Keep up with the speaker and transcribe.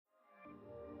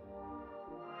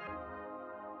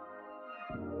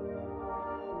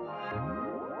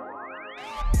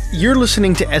You're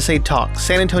listening to SA Talk,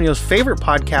 San Antonio's favorite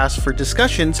podcast for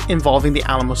discussions involving the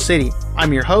Alamo City.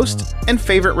 I'm your host and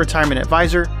favorite retirement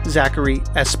advisor, Zachary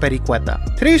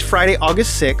Espericueta. Today is Friday,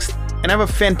 August 6th, and I have a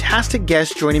fantastic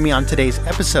guest joining me on today's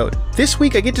episode. This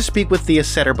week, I get to speak with Thea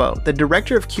Setterbo, the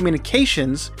Director of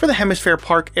Communications for the Hemisphere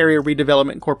Park Area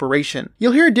Redevelopment Corporation.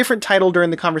 You'll hear a different title during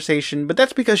the conversation, but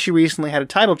that's because she recently had a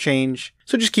title change,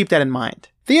 so just keep that in mind.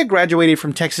 Thea graduated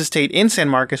from Texas State in San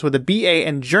Marcos with a BA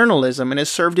in journalism and has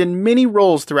served in many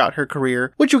roles throughout her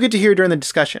career, which you'll get to hear during the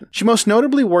discussion. She most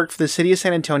notably worked for the city of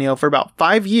San Antonio for about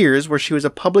 5 years, where she was a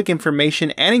public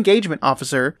information and engagement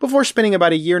officer before spending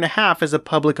about a year and a half as a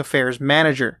public affairs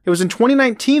manager. It was in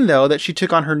 2019, though, that she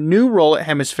took on her new role at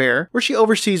Hemisphere, where she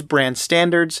oversees brand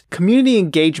standards, community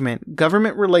engagement,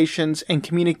 government relations, and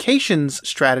communications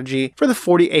strategy for the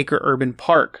 40-acre urban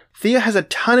park. Thea has a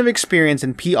ton of experience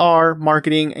in PR,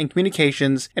 marketing, and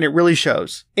communications, and it really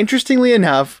shows. Interestingly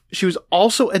enough, she was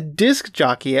also a disc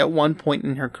jockey at one point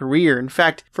in her career. In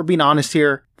fact, for being honest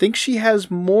here, I think she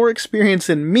has more experience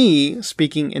than me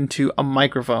speaking into a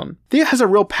microphone. Thea has a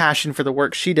real passion for the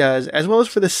work she does, as well as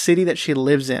for the city that she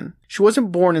lives in. She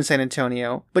wasn't born in San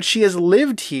Antonio, but she has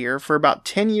lived here for about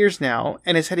 10 years now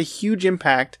and has had a huge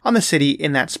impact on the city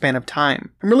in that span of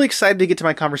time. I'm really excited to get to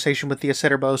my conversation with Thea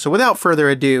Setterbo, so without further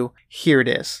ado, here it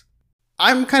is.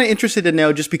 I'm kind of interested to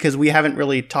know, just because we haven't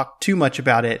really talked too much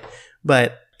about it,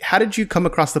 but how did you come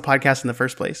across the podcast in the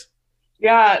first place?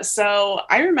 Yeah, so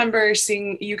I remember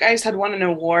seeing you guys had won an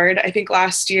award, I think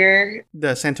last year.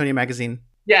 The San Antonio Magazine.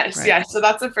 Yes, right. Yes. So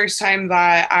that's the first time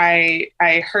that I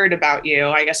heard about you.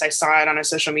 I guess I saw it on a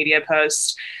social media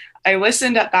post. I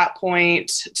listened at that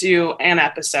point to one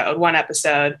episode.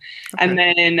 Okay. And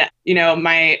then,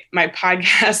 my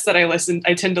podcasts that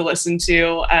I tend to listen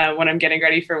to when I'm getting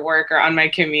ready for work or on my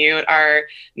commute are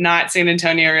not San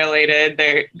Antonio related.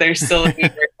 They're still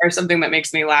or something that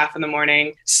makes me laugh in the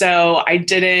morning. So I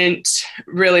didn't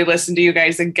really listen to you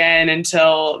guys again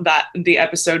until the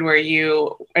episode where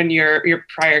you and your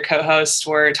prior co-host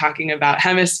were talking about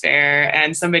Hemisphere,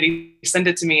 and somebody sent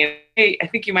it to me and, hey, I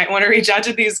think you might want to reach out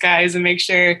to these guys and make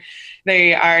sure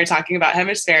they are talking about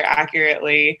Hemisphere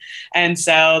accurately. And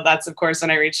so that's, of course,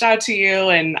 when I reached out to you,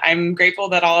 and I'm grateful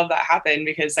that all of that happened,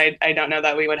 because I don't know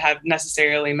that we would have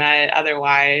necessarily met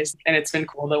otherwise. And it's been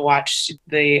cool to watch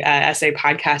the SA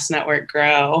Podcast Network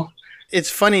grow. It's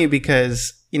funny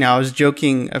because, I was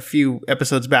joking a few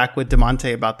episodes back with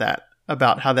DeMonte about that,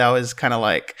 about how that was kind of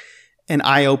like an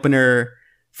eye-opener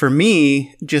for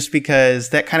me, just because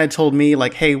that kind of told me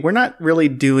like, hey, we're not really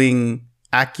doing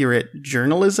accurate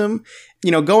journalism.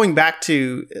 Going back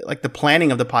to like the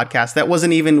planning of the podcast, that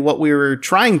wasn't even what we were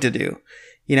trying to do.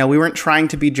 We weren't trying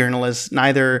to be journalists.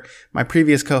 Neither my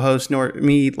previous co-host nor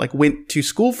me went to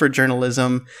school for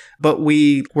journalism, but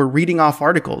we were reading off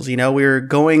articles. We were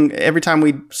going, every time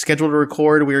we scheduled to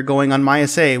record, we were going on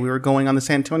MySA, we were going on the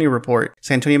San Antonio Report,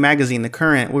 San Antonio Magazine, The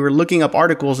Current. We were looking up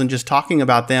articles and just talking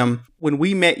about them. When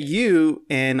we met you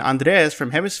and Andres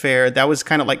from Hemisphere, that was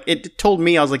kind of like, it told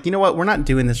me, I was like, you know what, we're not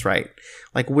doing this right.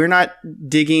 We're not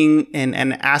digging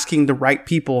and asking the right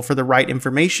people for the right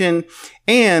information.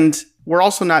 And we're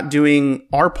also not doing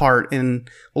our part in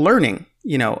learning,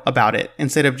 about it,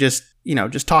 instead of just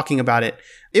talking about it.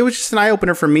 It was just an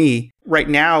eye-opener for me. Right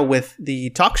now with the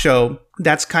talk show,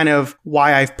 that's kind of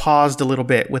why I've paused a little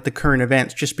bit with the current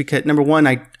events, just because, number one,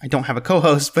 I don't have a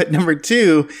co-host, but number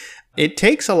two, it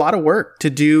takes a lot of work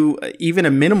to do even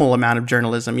a minimal amount of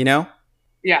journalism,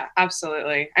 Yeah,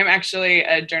 absolutely. I'm actually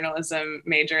a journalism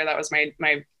major. That was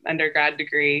my undergrad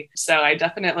degree. So I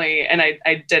definitely, and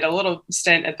I did a little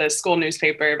stint at the school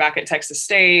newspaper back at Texas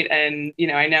State. And,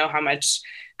 I know how much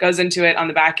goes into it on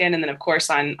the back end. And then, of course,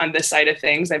 on this side of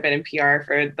things, I've been in PR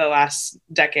for the last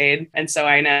decade. And so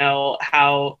I know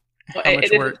how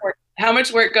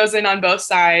much work goes in on both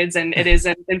sides. And it is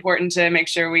important to make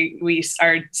sure we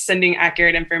are sending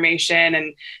accurate information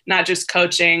and not just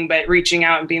coaching, but reaching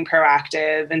out and being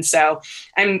proactive. And so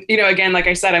I'm, again, like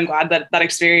I said, I'm glad that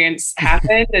experience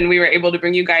happened and we were able to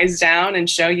bring you guys down and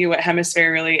show you what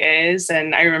Hemisphere really is.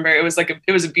 And I remember it was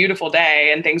a beautiful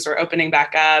day and things were opening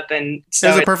back up. And so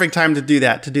it was a perfect time to do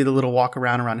that, to do the little walk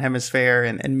around Hemisphere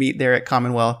and meet there at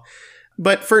Commonwealth.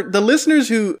 But for the listeners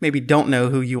who maybe don't know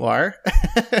who you are,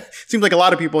 seems like a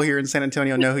lot of people here in San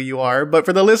Antonio know who you are. But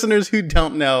for the listeners who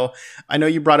don't know, I know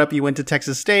you brought up you went to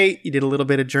Texas State, you did a little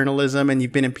bit of journalism, and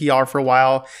you've been in PR for a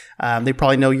while. They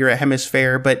probably know you're at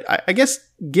Hemisphere, but I guess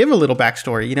give a little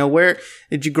backstory. Where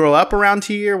did you grow up around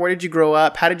here? Where did you grow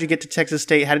up? How did you get to Texas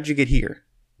State? How did you get here?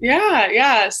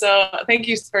 Yeah. So thank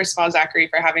you, first of all, Zachary,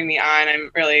 for having me on.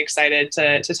 I'm really excited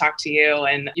to talk to you.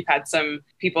 And you've had some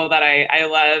people that I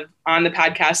love on the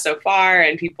podcast so far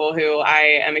and people who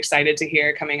I am excited to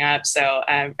hear coming up. So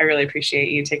I really appreciate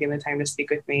you taking the time to speak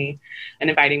with me and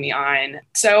inviting me on.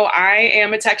 So I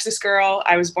am a Texas girl.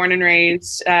 I was born and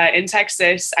raised in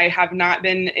Texas. I have not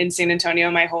been in San Antonio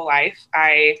my whole life.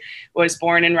 I was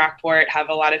born in Rockport, have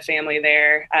a lot of family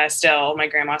there still. My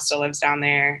grandma still lives down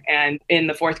there. And in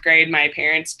the 4th grade, my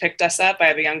parents picked us up. I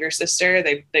have a younger sister.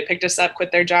 They picked us up,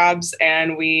 quit their jobs,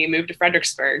 and we moved to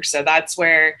Fredericksburg. So that's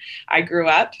where I grew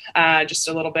up. Just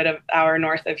a little bit of hour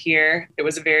north of here. It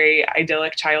was a very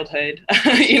idyllic childhood,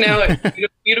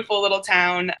 beautiful little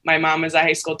town. My mom was a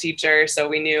high school teacher, so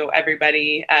we knew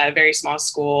everybody, very small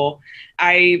school.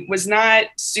 I was not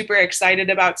super excited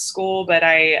about school, but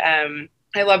I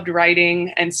loved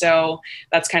writing. And so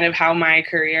that's kind of how my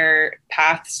career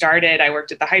path started. I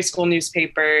worked at the high school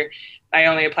newspaper. I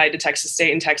only applied to Texas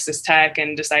State and Texas Tech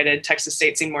and decided Texas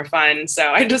State seemed more fun.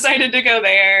 So I decided to go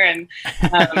there. And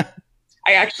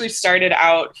I actually started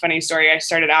out, funny story, I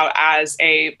started out as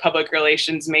a public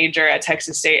relations major at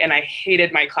Texas State and I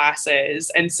hated my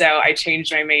classes. And so I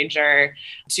changed my major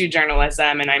to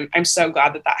journalism. And I'm so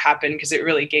glad that happened because it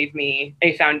really gave me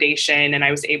a foundation and I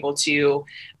was able to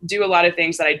do a lot of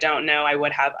things that I don't know I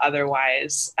would have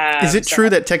otherwise. Is it true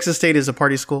that Texas State is a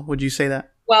party school? Would you say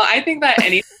that? Well, I think that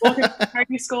any school can be a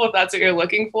party school if that's what you're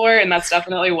looking for. And that's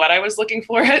definitely what I was looking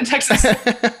for at Texas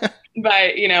State.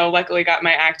 But, luckily got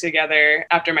my act together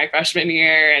after my freshman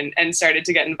year and started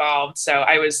to get involved. So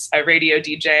I was a radio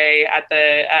DJ at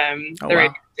the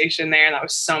radio station there, and that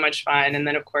was so much fun. And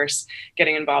then, of course,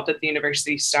 getting involved at the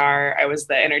University Star, I was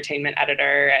the entertainment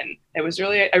editor, and it was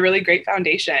really a really great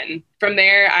foundation. From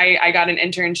there, I got an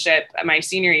internship my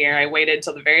senior year. I waited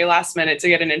till the very last minute to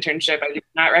get an internship. I do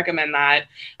not recommend that.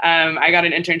 I got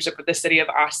an internship with the city of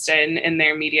Austin in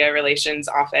their media relations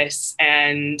office,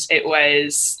 and it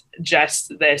was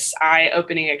just this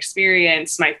eye-opening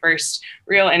experience, my first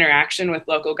real interaction with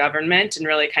local government and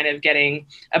really kind of getting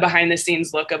a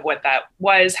behind-the-scenes look of what that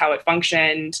was, how it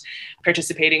functioned,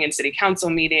 participating in city council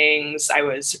meetings. I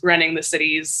was running the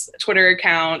city's Twitter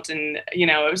account, and,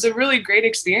 it was a really great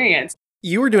experience.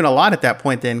 You were doing a lot at that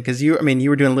point then, because you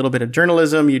were doing a little bit of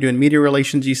journalism, you're doing media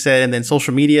relations, you said, and then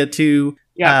social media too.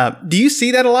 Yeah. Do you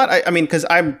see that a lot? I mean, because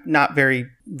I'm not very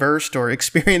versed or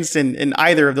experienced in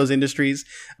either of those industries,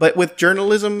 but with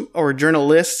journalism or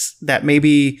journalists that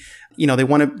maybe, they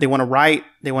want to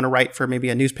write for maybe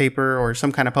a newspaper or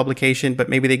some kind of publication, but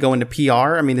maybe they go into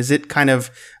PR. I mean, does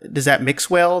that mix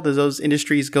well? Does those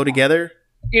industries go together?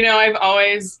 I've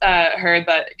always heard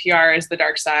that PR is the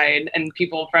dark side, and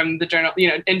people from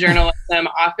the in journalism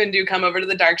often do come over to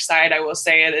the dark side. I will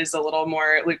say it is a little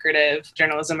more lucrative.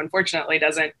 Journalism, unfortunately,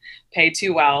 doesn't pay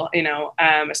too well,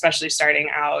 especially starting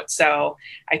out. So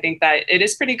I think that it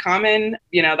is pretty common.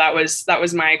 That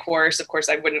was my course. Of course,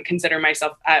 I wouldn't consider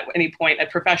myself at any point a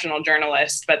professional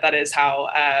journalist, but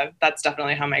that's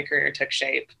definitely how my career took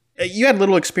shape. You had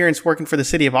little experience working for the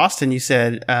city of Austin, you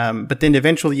said, but then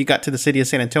eventually you got to the city of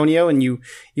San Antonio, and you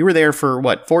were there for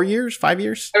what, 4 years, 5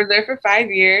 years? I was there for 5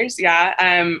 years. Yeah.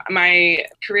 My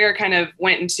career kind of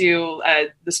went into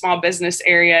the small business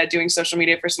area, doing social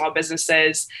media for small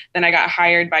businesses. Then I got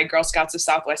hired by Girl Scouts of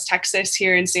Southwest Texas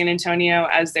here in San Antonio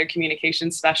as their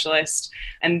communications specialist.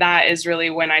 And that is really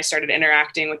when I started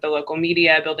interacting with the local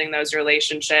media, building those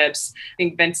relationships. I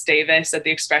think Vince Davis at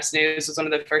the Express News was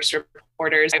one of the first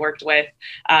reporters I worked with.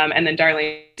 And then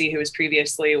Darlene, who was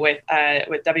previously with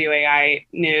WAI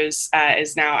News,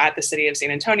 is now at the city of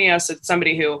San Antonio. So it's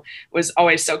somebody who was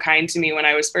always so kind to me when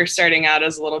I was first starting out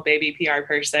as a little baby PR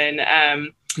person.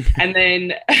 And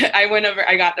then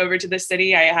I got over to the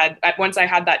city. Once I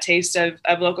had that taste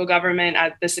of local government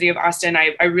at the city of Austin,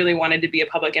 I really wanted to be a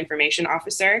public information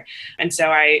officer. And so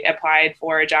I applied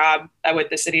for a job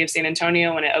with the city of San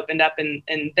Antonio when it opened up, and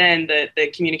then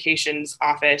the communications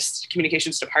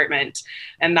department.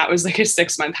 And that was like a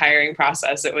 6-month hiring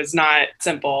process. It was not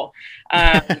simple.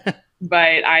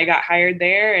 But I got hired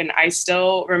there, and I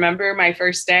still remember my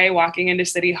first day walking into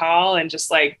City Hall and just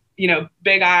like,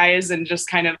 big eyes and just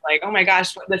kind of like, oh my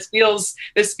gosh, this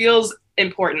feels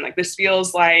important. Like, this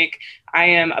feels like I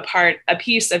am a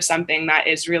piece of something that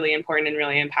is really important and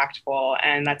really impactful.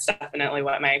 And that's definitely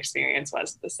what my experience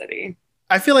was at the city.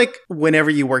 I feel like whenever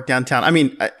you work downtown, I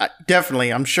mean,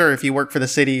 definitely, I'm sure if you work for the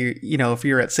city, if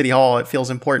you're at City Hall, it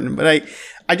feels important. But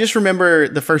I just remember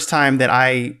the first time that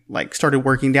I started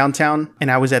working downtown, and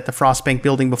I was at the Frost Bank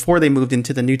building before they moved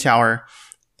into the new tower.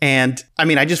 And I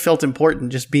mean, I just felt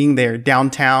important just being there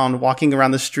downtown, walking around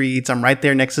the streets. I'm right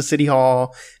there next to City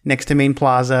Hall, next to Main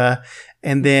Plaza.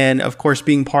 And then, of course,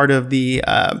 being part of the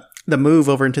the move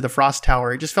over into the Frost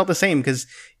Tower, it just felt the same because,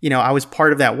 I was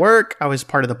part of that work. I was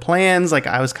part of the plans. Like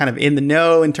I was kind of in the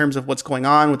know in terms of what's going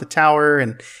on with the tower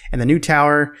and the new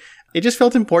tower. It just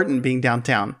felt important being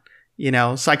downtown,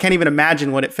 so I can't even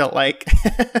imagine what it felt like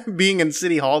being in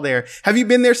City Hall there. Have you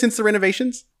been there since the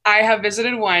renovations? I have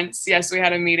visited once. Yes, we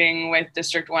had a meeting with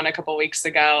District 1 a couple weeks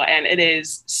ago, and it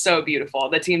is so beautiful.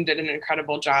 The team did an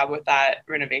incredible job with that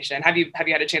renovation. Have you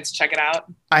had a chance to check it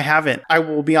out? I haven't. I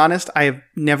will be honest. I have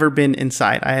never been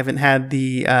inside. I haven't had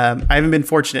I haven't been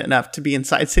fortunate enough to be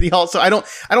inside City Hall, so I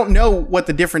don't know what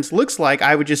the difference looks like.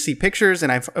 I would just see pictures,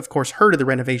 and I've of course heard of the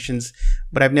renovations,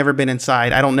 but I've never been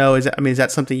inside. I don't know. Is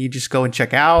that something you just go and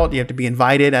check out? You have to be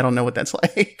invited. I don't know what that's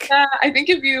like. I think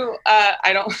if you,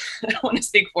 I don't want to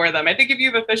speak for them. I think if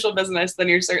you have official business, then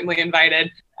you're certainly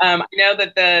invited. I know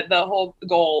that the whole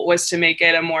goal was to make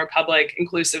it a more public,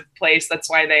 inclusive place. That's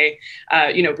why they,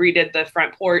 redid the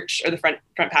front porch or the front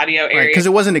patio area. Because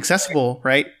it wasn't accessible,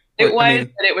 right? It was,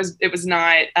 but it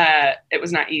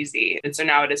was not easy. And so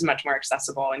now it is much more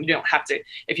accessible, and you don't have to,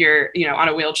 if you're, on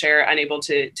a wheelchair, unable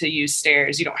to use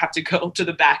stairs, you don't have to go to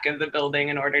the back of the building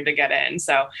in order to get in.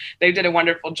 So they did a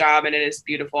wonderful job, and it is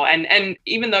beautiful. And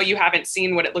even though you haven't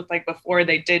seen what it looked like before,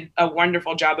 they did a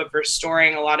wonderful job of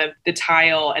restoring a lot of the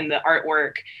tile and the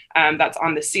artwork that's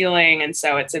on the ceiling. And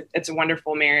so it's a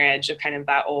wonderful marriage of kind of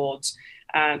that old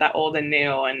and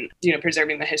new, and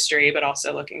preserving the history, but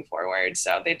also looking forward.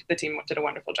 So the team did a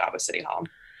wonderful job with City Hall.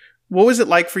 What was it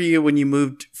like for you when you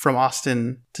moved from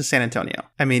Austin to San Antonio?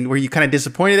 I mean, were you kind of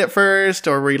disappointed at first,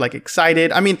 or were you like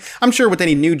excited? I mean, I'm sure with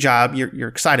any new job, you're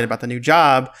excited about the new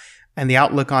job and the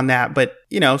outlook on that. But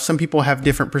some people have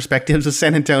different perspectives of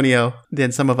San Antonio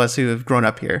than some of us who have grown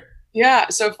up here. Yeah.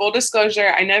 So full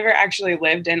disclosure, I never actually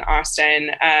lived in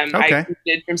Austin. I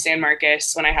did from San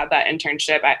Marcos when I had that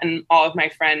internship, and all of my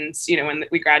friends, when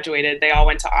we graduated, they all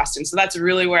went to Austin. So that's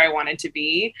really where I wanted to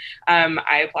be.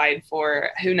 I applied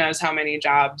for who knows how many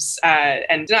jobs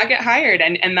and did not get hired.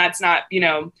 And that's not,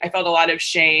 I felt a lot of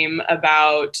shame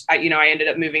about, I ended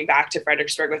up moving back to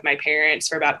Fredericksburg with my parents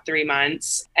for about 3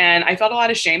 months. And I felt a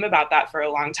lot of shame about that for a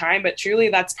long time, but truly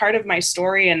that's part of my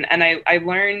story. And I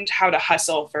learned how to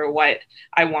hustle for what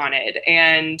I wanted.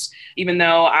 And even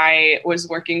though I was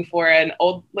working for an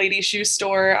old lady shoe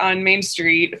store on Main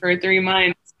Street for 3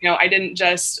 months, I didn't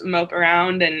just mope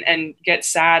around and get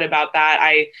sad about that.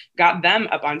 I got them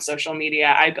up on social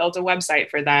media. I built a website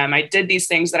for them. I did these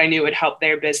things that I knew would help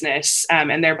their business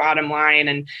and their bottom line,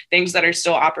 and things that are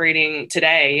still operating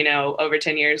today, over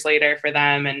 10 years later for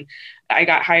them. And I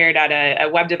got hired at a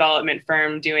web development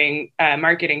firm doing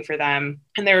marketing for them,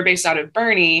 and they were based out of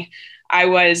Boerne. I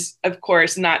was, of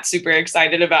course, not super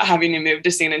excited about having to move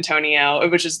to San Antonio,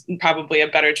 which is probably a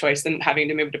better choice than having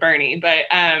to move to Boerne. But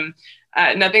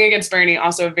nothing against Boerne,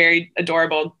 also a very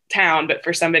adorable town. But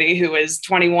for somebody who was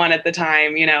 21 at the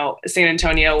time, San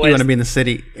Antonio was... You want to be in the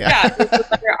city. Yeah, it was a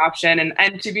better option.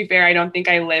 And to be fair, I don't think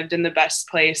I lived in the best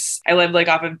place. I lived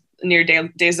off of near De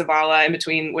Zavala, in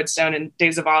between Woodstone and De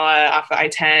Zavala off of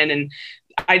I-10. And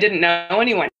I didn't know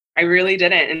anyone. I really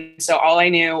didn't. And so all I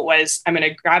knew was I'm going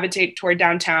to gravitate toward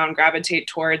downtown, gravitate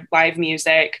toward live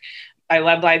music. I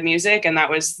love live music, and that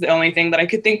was the only thing that I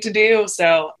could think to do.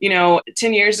 So,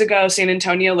 10 years ago, San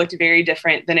Antonio looked very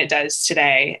different than it does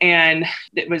today. And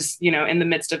it was, in the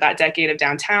midst of that decade of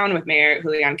downtown with Mayor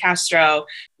Julian Castro,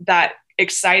 that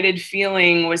excited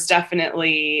feeling was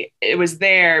definitely, it was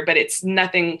there, but it's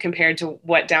nothing compared to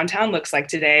what downtown looks like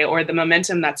today, or the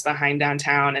momentum that's behind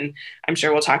downtown. And I'm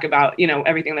sure we'll talk about,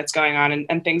 everything that's going on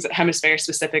and things at Hemisphere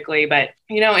specifically, but,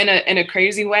 in a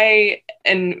crazy way.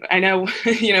 And I know,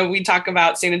 we talk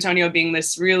about San Antonio being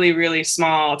this really, really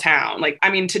small town.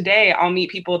 Today I'll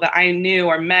meet people that I knew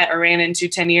or met or ran into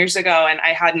 10 years ago, and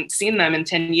I hadn't seen them in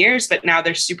 10 years, but now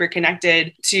they're super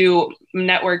connected to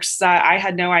networks that I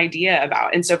had no idea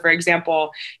about. And so, for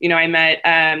example, I met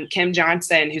Kim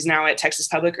Johnson, who's now at Texas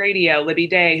Public Radio, Libby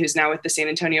Day, who's now with the San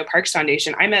Antonio Parks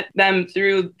Foundation. I met them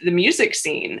through the music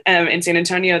scene. In San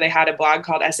Antonio, they had a blog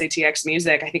called SATX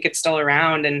Music. I think it's still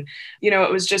around. And,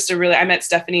 it was just I met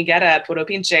Stephanie Guetta at Puro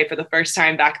Pinche for the first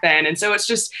time back then. And so it's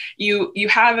just, you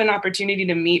have an opportunity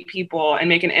to meet people and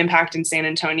make an impact in San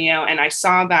Antonio. And I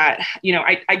saw that,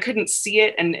 I couldn't see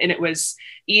it. And it was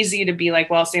easy to be like,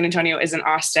 well, San Antonio isn't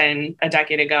Austin a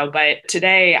decade ago. But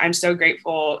today I'm so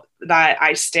grateful that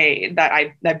I stayed, that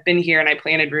I've been here and I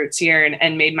planted roots here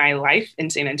and made my life in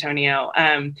San Antonio.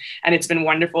 And it's been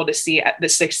wonderful to see the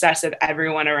success of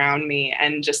everyone around me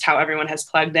and just how everyone has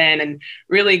plugged in and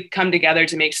really come together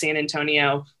to make San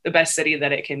Antonio the best city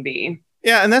that it can be.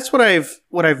 Yeah, and that's what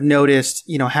I've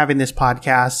noticed, having this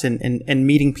podcast and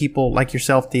meeting people like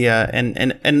yourself, Thea,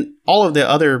 and all of the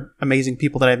other amazing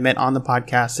people that I've met on the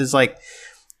podcast is like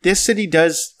this city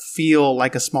does feel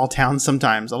like a small town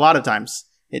sometimes. A lot of times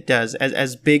it does.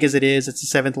 As big as it is, it's the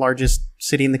seventh largest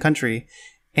city in the country.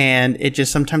 And it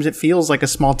just sometimes it feels like a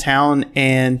small town,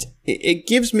 and it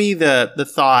gives me the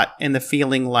thought and the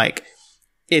feeling like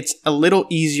it's a little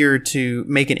easier to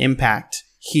make an impact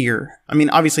here. I mean,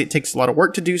 obviously it takes a lot of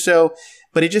work to do so,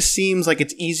 but it just seems like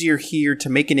it's easier here to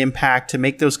make an impact, to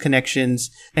make those connections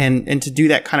and to do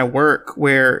that kind of work,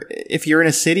 where if you're in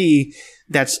a city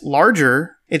that's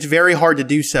larger, it's very hard to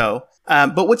do so.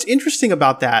 But what's interesting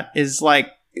about that is like,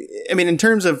 I mean, in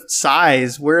terms of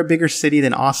size, we're a bigger city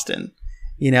than Austin,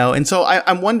 and so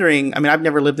I'm wondering, I mean, I've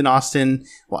never lived in Austin.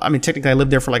 Well, I mean, technically I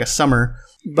lived there for like a summer,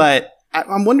 but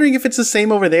I'm wondering if it's the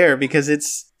same over there because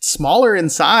it's smaller in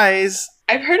size.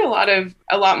 I've heard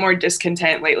a lot more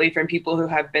discontent lately from people who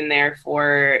have been there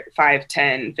for 5,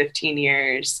 10, 15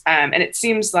 years. And it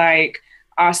seems like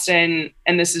Austin,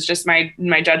 and this is just my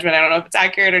judgment, I don't know if it's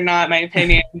accurate or not, my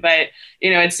opinion, but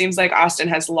it seems like Austin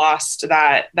has lost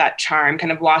that charm,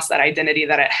 kind of lost that identity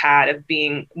that it had of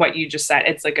being what you just said.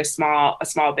 It's like a small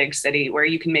big city where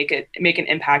you can make an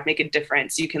impact, make a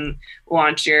difference. You can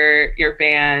launch your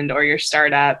band or your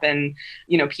startup, and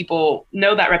people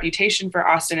know that reputation for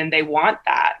Austin and they want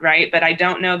that, right? But I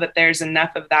don't know that there's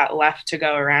enough of that left to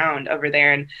go around over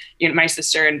there. And my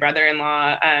sister and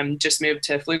brother-in-law just moved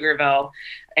to Pflugerville.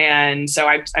 And so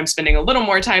I'm spending a little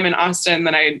more time in Austin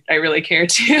than I really care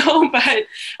to, but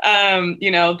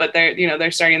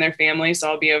they're starting their family, so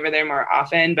I'll be over there more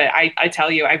often. But I tell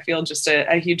you, I feel just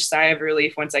a huge sigh of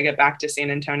relief once I get back to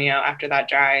San Antonio after that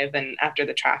drive and after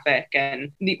the traffic.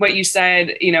 And what you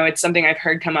said, it's something I've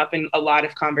heard come up in a lot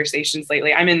of conversations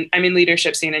lately. I'm in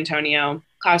Leadership San Antonio,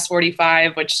 class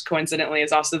 45, which coincidentally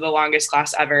is also the longest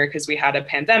class ever because we had a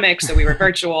pandemic. So we were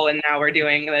virtual, and now we're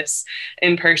doing this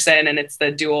in person. And it's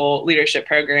the dual leadership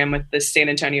program with the San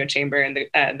Antonio Chamber and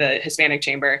the Hispanic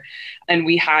Chamber. And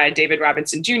we had David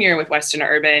Robinson Jr. with Weston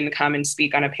Urban come and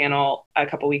speak on a panel a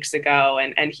couple weeks ago.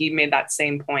 And he made that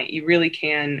same point. You really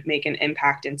can make an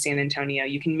impact in San Antonio.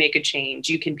 You can make a change.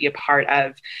 You can be a part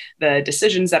of the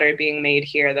decisions that are being made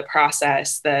here, the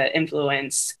process, the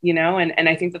influence, and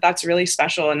I think that that's really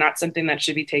special and not something that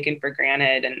should be taken for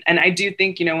granted. And I do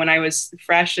think, when I was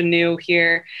fresh and new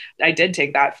here, I did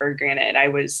take that for granted. I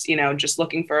was, just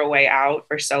looking for a way out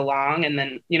for so long. And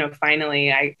then,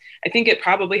 finally, I think it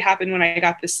probably happened when I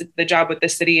got the job with the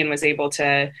city and was able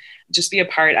to just be a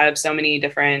part of so many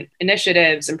different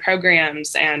initiatives and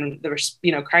programs and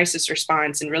the crisis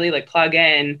response and really like plug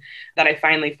in, that I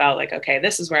finally felt like, okay,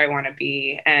 this is where I want to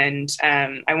be. And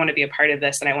I want to be a part of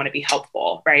this, and I want to be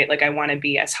helpful, right? Like I want to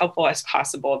be as helpful as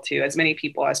possible to as many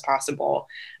people as possible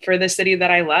for the city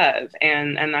that I love.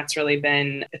 And that's really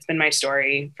been my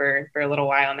story for a little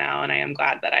while now. And I am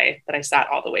glad that I sat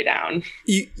all the way down.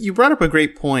 You brought up a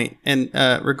great point, and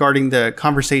regarding the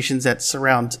conversations that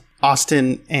surround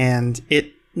Austin and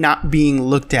it not being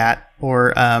looked at,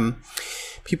 or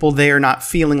people there not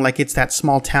feeling like it's that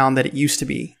small town that it used to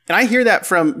be. And I hear that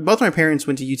from both my parents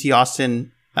went to UT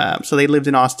Austin. So they lived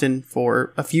in Austin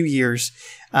for a few years.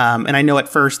 And I know at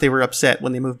first they were upset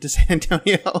when they moved to San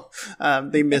Antonio.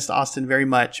 They missed Austin very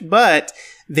much, but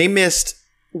they missed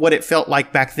what it felt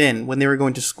like back then when they were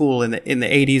going to school in the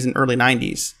 80s and early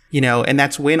 90s, and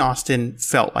that's when Austin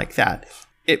felt like that.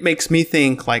 It makes me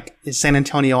think, like, is San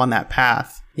Antonio on that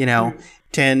path?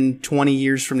 10, 20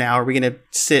 years from now, are we going to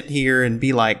sit here and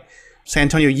be like, San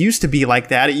Antonio used to be like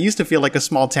that. It used to feel like a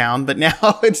small town, but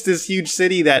now it's this huge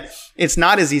city that it's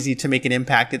not as easy to make an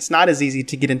impact. It's not as easy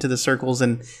to get into the circles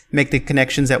and make the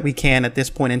connections that we can at this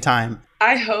point in time.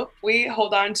 I hope we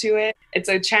hold on to it. It's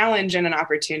a challenge and an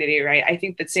opportunity, right? I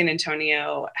think that San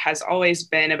Antonio has always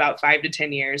been about 5 to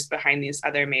 10 years behind these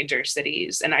other major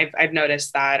cities. And I've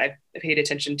noticed that. I've paid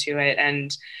attention to it.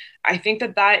 And I think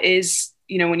that is,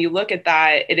 when you look at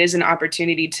that, it is an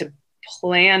opportunity to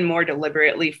plan more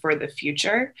deliberately for the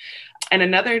future. And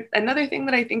another thing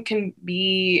that I think can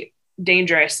be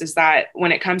dangerous is that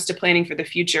when it comes to planning for the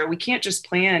future, we can't just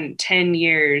plan 10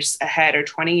 years ahead or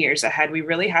 20 years ahead. We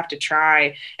really have to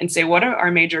try and say, what are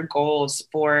our major goals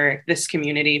for this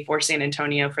community, for San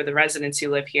Antonio, for the residents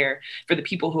who live here, for the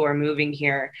people who are moving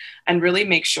here, and really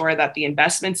make sure that the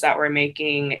investments that we're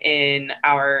making in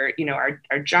our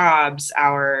jobs,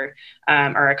 our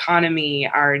economy,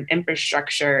 our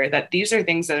infrastructure, that these are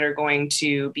things that are going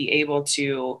to be able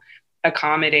to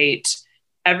accommodate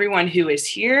everyone who is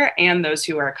here and those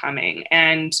who are coming.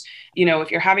 And,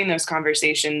 if you're having those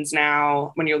conversations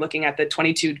now, when you're looking at the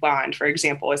 22 bond, for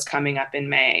example, is coming up in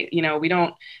May, we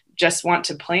don't just want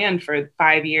to plan for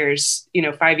 5 years,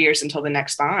 5 years until the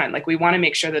next bond. Like, we want to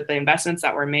make sure that the investments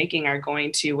that we're making are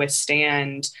going to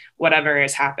withstand whatever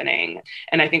is happening.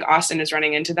 And I think Austin is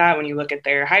running into that when you look at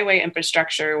their highway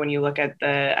infrastructure, when you look at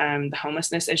the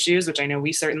homelessness issues, which I know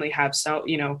we certainly have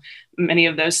many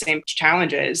of those same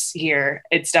challenges here.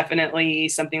 It's definitely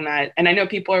something that, and I know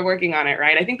people are working on it,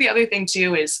 right? I think the other thing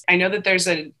too is I know that there's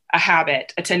a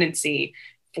habit, a tendency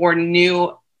for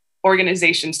new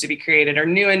organizations to be created or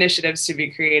new initiatives to be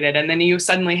created. And then you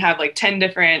suddenly have like 10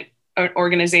 different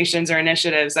organizations or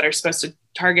initiatives that are supposed to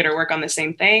target or work on the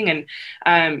same thing. And,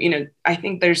 I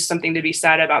think there's something to be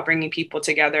said about bringing people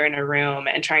together in a room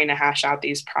and trying to hash out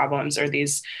these problems or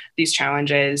these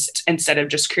challenges instead of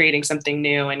just creating something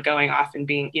new and going off and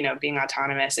being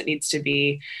autonomous. It needs to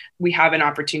be, we have an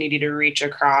opportunity to reach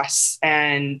across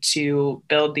and to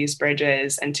build these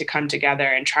bridges and to come together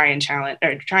and trying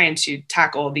to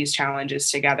tackle these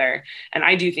challenges together. And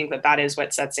I do think that is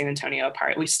what sets San Antonio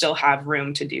apart. We still have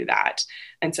room to do that.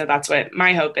 And so that's what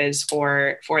my hope is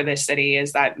for this city,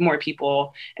 is that more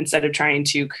people, instead of trying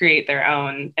to create their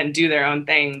own and do their own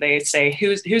thing, they say,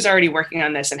 who's already working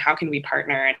on this, and how can we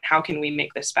partner, and how can we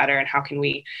make this better, and how can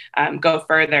we go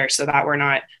further so that we're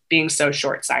not being so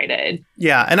short-sighted.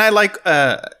 Yeah. And I like,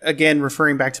 again,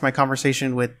 referring back to my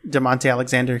conversation with DeMonte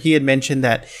Alexander, he had mentioned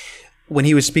that when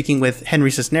he was speaking with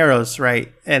Henry Cisneros,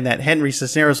 right, and that Henry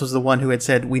Cisneros was the one who had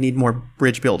said, we need more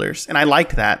bridge builders. And I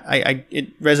liked that.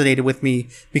 It resonated with me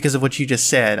because of what you just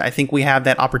said. I think we have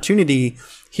that opportunity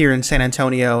here in San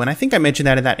Antonio. And I think I mentioned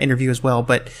that in that interview as well.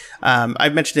 But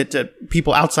I've mentioned it to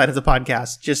people outside of the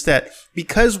podcast, just that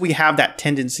because we have that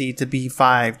tendency to be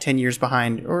 5-10 years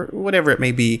behind or whatever it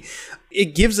may be,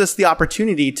 it gives us the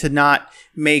opportunity to not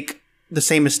make the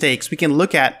same mistakes. We can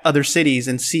look at other cities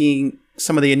and seeing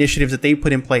some of the initiatives that they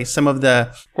put in place, some of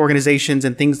the organizations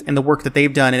and things and the work that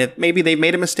they've done. And if maybe they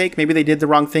made a mistake, maybe they did the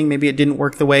wrong thing, maybe it didn't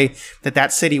work the way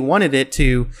that city wanted it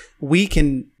to, we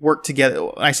can work together.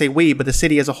 I say we, but the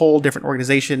city as a whole, different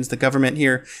organizations, the government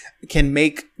here can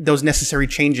make those necessary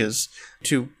changes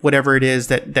to whatever it is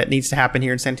that needs to happen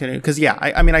here in San Antonio. Because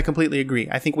I completely agree.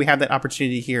 I think we have that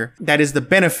opportunity here. That is the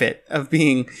benefit of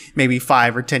being maybe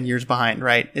 5 or 10 years behind,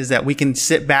 right? Is that we can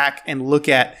sit back and look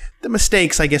at the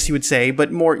mistakes, I guess you would say,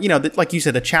 but more, like you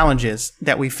said, the challenges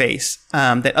that we face,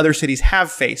 that other cities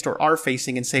have faced or are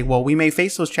facing, and say, well, we may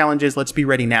face those challenges. Let's be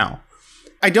ready now.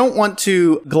 I don't want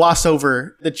to gloss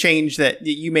over the change that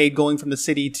you made going from the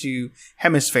city to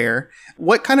Hemisphere.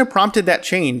 What kind of prompted that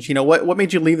change? What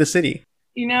made you leave the city?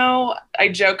 I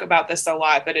joke about this a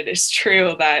lot, but it is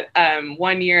true that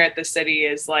 1 year at the city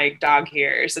is like dog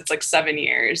years. It's like 7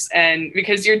 years. And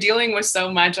because you're dealing with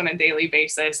so much on a daily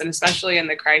basis, and especially in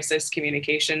the crisis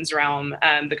communications realm,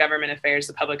 the government affairs,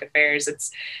 the public affairs,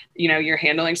 it's, you're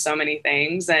handling so many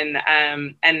things. And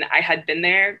I had been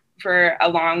there for a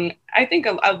long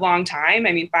time.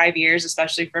 I mean, 5 years,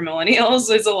 especially for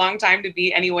millennials, is a long time to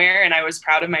be anywhere. And I was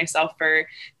proud of myself for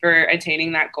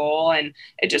attaining that goal. And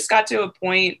it just got to a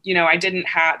point,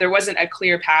 there wasn't a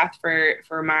clear path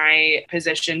for my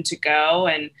position to go.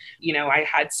 And, I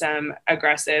had some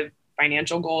aggressive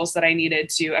financial goals that I needed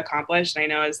to accomplish. And I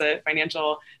know as a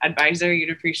financial advisor,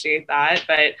 you'd appreciate that.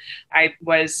 But I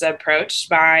was approached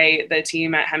by the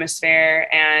team at Hemisphere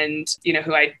and,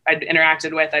 who I'd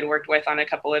interacted with, I'd worked with on a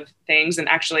couple of things. And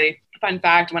actually, fun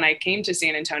fact, when I came to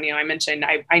San Antonio, I mentioned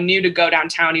I knew to go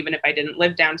downtown, even if I didn't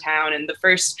live downtown. And the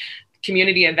first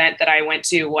community event that I went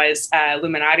to was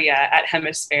Luminaria at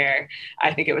Hemisphere.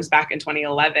 I think it was back in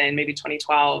 2011, maybe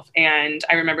 2012. And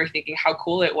I remember thinking how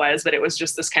cool it was, but it was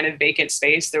just this kind of vacant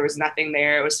space. There was nothing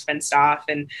there. It was fenced off.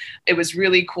 And it was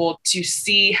really cool to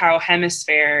see how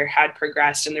Hemisphere had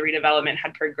progressed and the redevelopment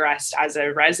had progressed as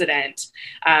a resident.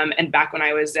 And back when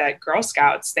I was at Girl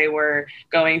Scouts, they were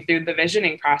going through the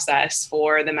visioning process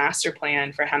for the master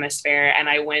plan for Hemisphere. And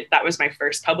that was my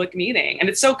first public meeting. And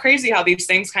it's so crazy how these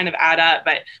things kind of add up.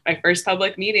 But my first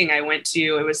public meeting I went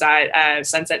to, it was at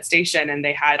Sunset Station, and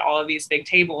they had all of these big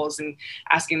tables and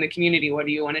asking the community, what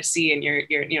do you want to see in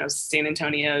your San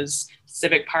Antonio's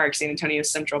Civic Park, San Antonio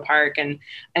Central Park. And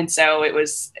so it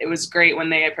was great when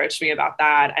they approached me about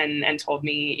that and told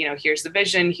me, here's the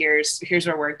vision, here's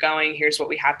where we're going, here's what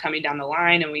we have coming down the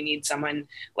line. And we need someone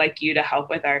like you to help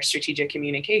with our strategic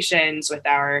communications, with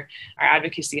our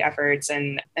advocacy efforts.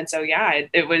 And so, yeah,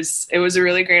 it was a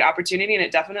really great opportunity, and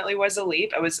it definitely was a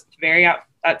leap. I was very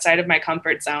outside of my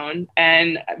comfort zone,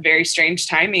 and very strange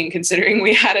timing considering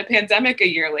we had a pandemic a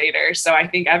year later. So I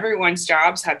think everyone's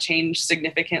jobs have changed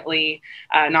significantly,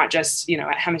 not just,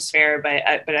 at Hemisphere,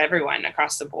 but everyone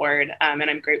across the board. And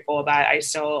I'm grateful that I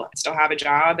still have a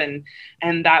job,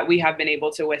 and that we have been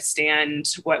able to withstand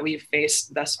what we've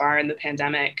faced thus far in the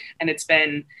pandemic. And it's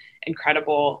been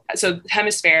incredible. So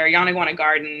Hemisphere, Yanaguana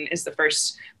Garden is the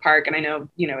first park. And I know,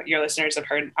 your listeners have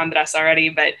heard Andres already,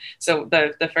 but so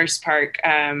the first park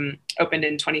opened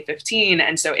in 2015.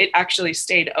 And so it actually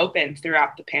stayed open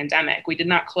throughout the pandemic. We did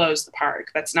not close the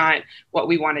park. That's not what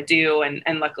we want to do. And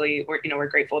luckily we're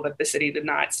grateful that the city did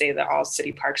not say that all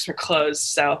city parks were closed.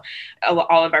 So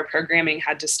all of our programming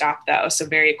had to stop though. So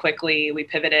very quickly we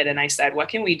pivoted, and I said, what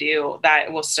can we do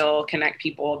that will still connect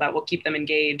people, that will keep them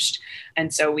engaged?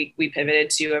 And so we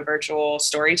pivoted to a virtual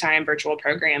story time, virtual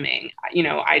programming.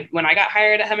 When I got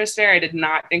hired at Hemisphere, I did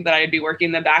not think that I'd be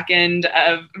working the back end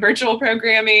of virtual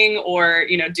programming or,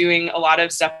 doing a lot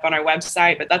of stuff on our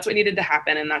website, but that's what needed to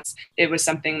happen. And it was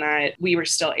something that we were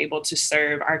still able to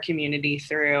serve our community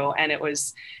through. And it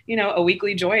was, a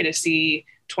weekly joy to see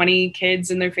 20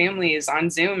 kids and their families on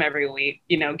Zoom every week,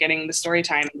 getting the story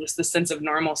time and just the sense of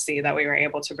normalcy that we were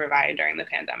able to provide during the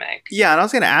pandemic. Yeah. And I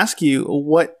was going to ask you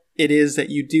what it is that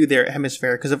you do there at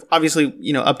Hemisphere, because obviously,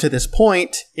 up to this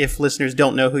point, if listeners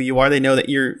don't know who you are, they know that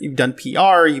you've done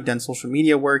PR, you've done social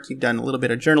media work, you've done a little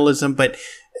bit of journalism, but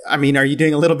are you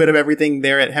doing a little bit of everything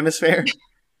there at Hemisphere?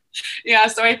 Yeah,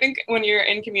 so I think when you're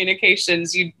in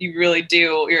communications, you really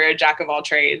do. You're a jack of all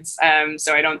trades.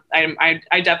 So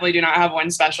I definitely do not have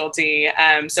one specialty.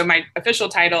 So my official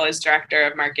title is Director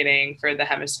of Marketing for the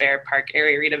Hemisphere Park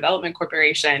Area Redevelopment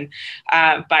Corporation.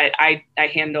 But I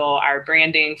handle our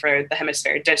branding for the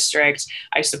Hemisphere District.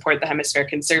 I support the Hemisphere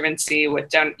Conservancy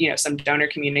with some donor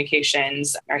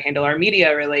communications. I handle our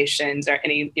media relations, or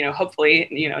any hopefully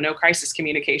no crisis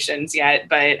communications yet,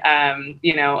 but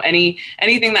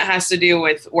anything that has to do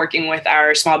with working with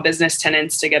our small business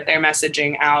tenants to get their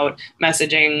messaging out,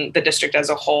 messaging the district as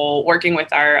a whole, working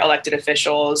with our elected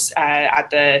officials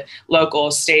at the local,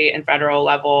 state, and federal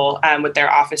level with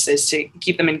their offices to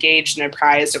keep them engaged and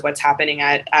apprised of what's happening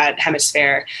at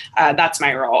Hemisphere. That's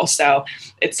my role. So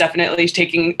it's definitely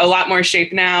taking a lot more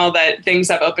shape now that things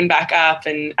have opened back up,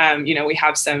 and we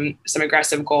have some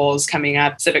aggressive goals coming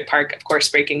up. Civic Park, of course,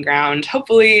 breaking ground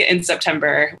hopefully in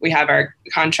September. We have our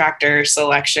contractor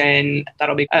selection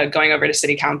that'll be going over to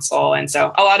City Council, and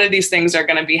so a lot of these things are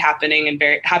going to be happening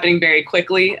very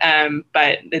quickly.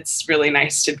 But it's really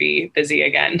nice to be busy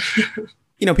again.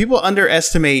 People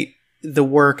underestimate the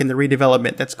work and the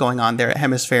redevelopment that's going on there at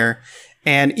Hemisphere.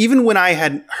 And even when I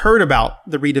had heard about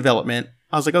the redevelopment,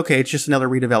 I was like, okay, it's just another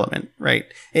redevelopment, right?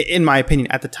 In my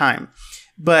opinion at the time.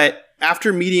 But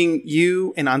after meeting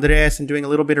you and Andres and doing a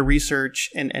little bit of research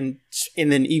and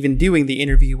then even doing the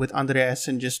interview with Andres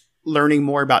and just learning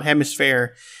more about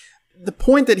Hemisphere, the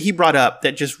point that he brought up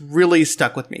that just really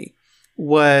stuck with me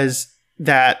was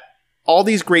that all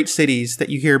these great cities that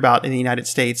you hear about in the United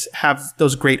States have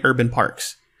those great urban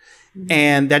parks. Mm-hmm.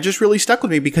 And that just really stuck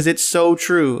with me because it's so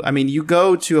true. You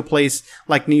go to a place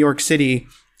like New York City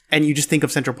and you just think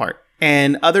of Central Park.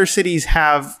 And other cities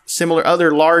have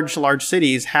other large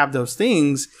cities have those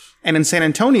things. And in San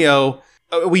Antonio,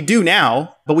 we do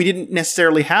now, but we didn't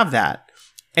necessarily have that.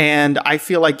 And I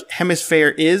feel like Hemisphere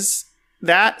is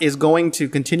going to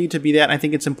continue to be that. And I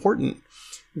think it's important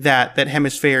that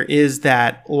Hemisphere is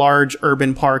that large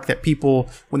urban park that people,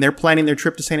 when they're planning their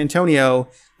trip to San Antonio,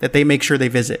 that they make sure they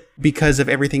visit because of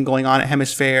everything going on at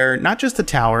Hemisphere, not just the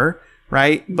tower,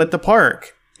 right, but the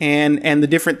park. And the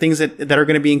different things that are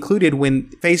going to be included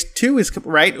when phase 2 is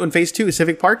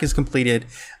Civic Park is completed.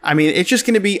 It's just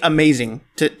going to be amazing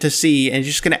to see, and it's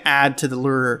just going to add to the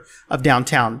lure of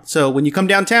downtown. So when you come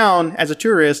downtown as a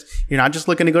tourist, you're not just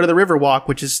looking to go to the Riverwalk,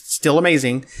 which is still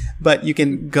amazing, but you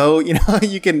can go,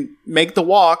 you can make the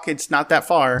walk. It's not that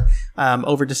far,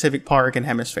 over to Civic Park and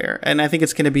Hemisphere. And I think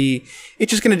it's going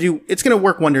to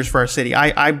work wonders for our city.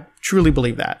 I truly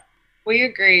believe that. We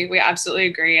agree. We absolutely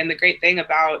agree. And the great thing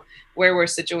about where we're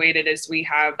situated is we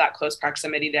have that close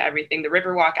proximity to everything. The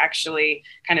Riverwalk actually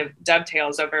kind of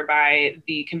dovetails over by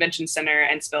the convention center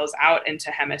and spills out into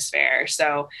Hemisphere.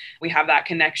 So we have that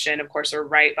connection. Of course, we're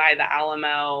right by the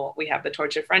Alamo. We have the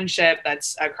Torch of Friendship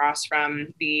that's across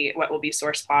from what will be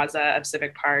Source Plaza of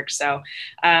Civic Park. So,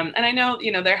 and I know,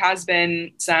 there has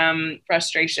been some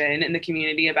frustration in the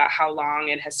community about how long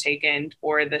it has taken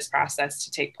for this process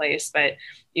to take place, but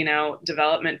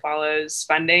development follows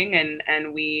funding,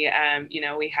 and we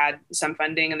We had some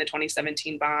funding in the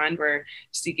 2017 bond. We're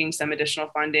seeking some additional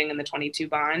funding in the 22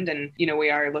 bond. And, we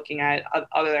are looking at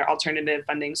other alternative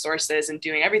funding sources and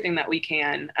doing everything that we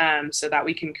can so that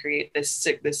we can create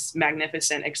this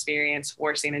magnificent experience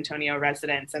for San Antonio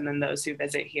residents and then those who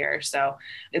visit here. So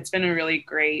it's been a really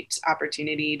great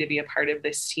opportunity to be a part of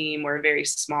this team. We're a very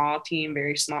small team,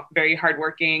 very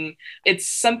hardworking. It's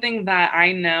something that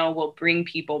I know will bring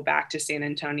people back to San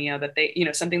Antonio, that they,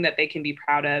 something that they can be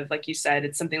proud of. Like you said,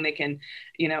 it's something they can,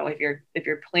 if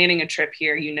you're planning a trip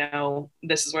here,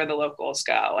 this is where the locals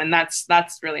go. And that's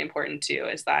really important too,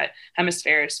 is that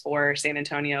Hemisphere is for San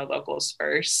Antonio locals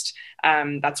first.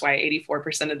 That's why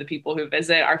 84% of the people who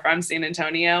visit are from San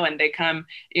Antonio, and they come,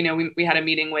 we had a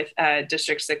meeting with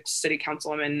District 6 City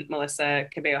Councilwoman Melissa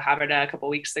Cabello-Haverda a couple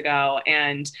weeks ago,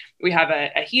 and we have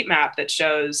a heat map that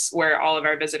shows where all of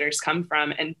our visitors come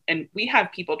from. And we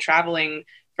have people traveling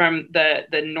from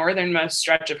the northernmost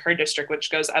stretch of her district,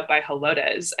 which goes up by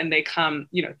Helotes, and they come,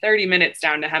 30 minutes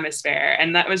down to Hemisphere.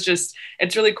 And that was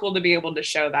it's really cool to be able to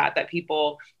show that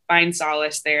people find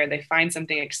solace there. They find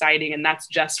something exciting. And that's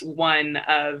just one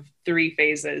of 3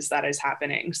 phases that is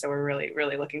happening. So we're really,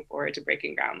 really looking forward to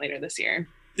breaking ground later this year.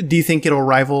 Do you think it'll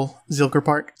rival Zilker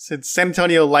Park? Since San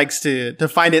Antonio likes to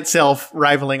find itself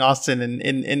rivaling Austin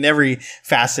in every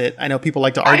facet. I know people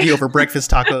like to argue over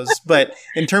breakfast tacos, but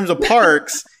in terms of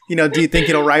parks, do you think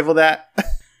it'll rival that?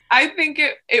 I think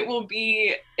it will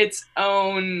be its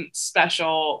own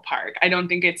special park. I don't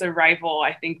think it's a rival.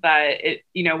 I think that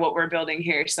what we're building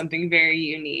here is something very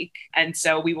unique. And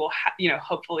so we will,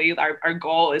 hopefully our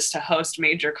goal is to host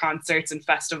major concerts and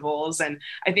festivals. And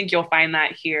I think you'll find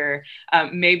that here.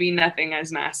 Maybe nothing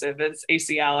as massive as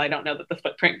ACL. I don't know that the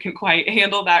footprint can quite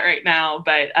handle that right now,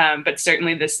 but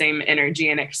certainly the same energy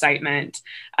and excitement.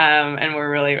 And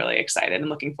we're really, really excited and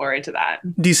looking forward to that.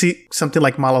 Do you see something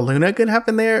like Malaluna could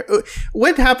happen there?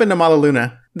 What happened to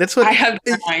Malaluna? That's what I have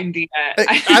no idea.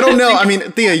 I don't know. I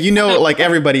mean, Thea, like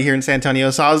everybody here in San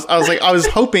Antonio. So I was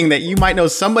hoping that you might know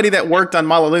somebody that worked on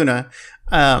Malaluna.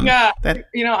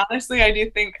 Honestly, I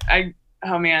do think I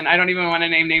don't even want to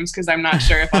name names because I'm not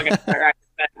sure if I'll get that right.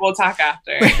 But we'll talk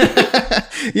after.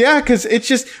 Yeah, because it's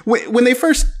just when they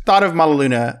first thought of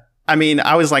Malaluna, I mean,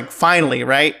 I was like, finally,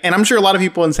 right? And I'm sure a lot of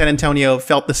people in San Antonio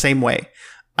felt the same way.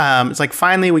 It's like,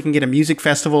 finally, we can get a music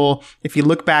festival. If you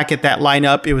look back at that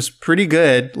lineup, it was pretty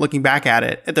good looking back at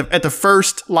it. At the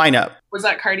first lineup. Was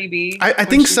that Cardi B? I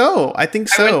think so. I think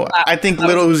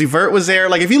Little Uzi Vert was there.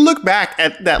 Like, if you look back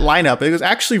at that lineup, it was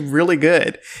actually really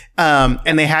good.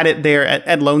 And they had it there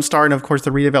at Lone Star. And of course, the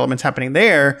redevelopment's happening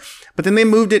there. But then they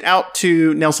moved it out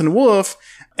to Nelson Wolf.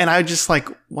 And I was just like,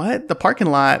 what? The parking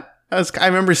lot? I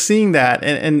remember seeing that.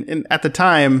 And at the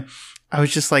time, I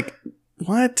was just like,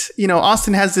 what?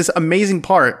 Austin has this amazing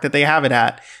park that they have it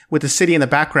at with the city in the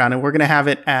background, and we're going to have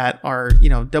it at our,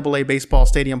 AA baseball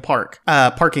stadium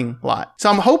parking lot.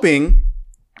 So I'm hoping,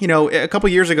 a couple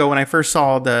years ago when I first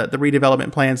saw the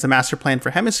redevelopment plans, the master plan for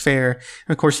Hemisphere,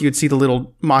 and of course you would see the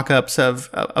little mock-ups of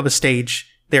a stage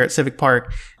there at Civic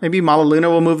Park. Maybe Malaluna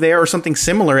will move there or something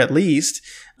similar at least,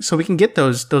 so we can get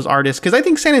those artists. Because I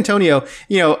think San Antonio,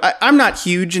 I'm not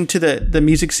huge into the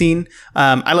music scene.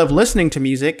 I love listening to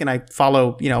music and I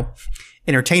follow,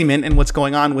 entertainment and what's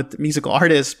going on with musical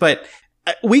artists. But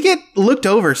we get looked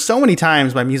over so many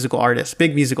times by musical artists,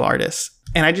 big musical artists.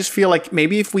 And I just feel like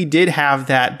maybe if we did have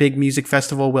that big music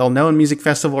festival, well-known music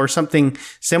festival or something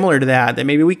similar to that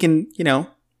maybe we can,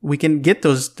 we can get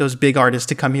those big artists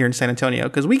to come here in San Antonio,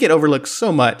 because we get overlooked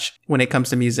so much when it comes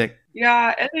to music.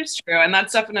 Yeah, it is true. And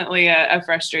that's definitely a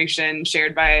frustration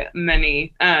shared by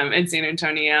many in San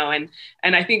Antonio. And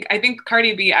I think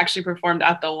Cardi B actually performed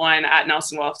at the one at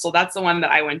Nelson Wolf. So that's the one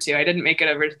that I went to. I didn't make it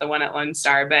over to the one at Lone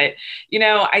Star. But,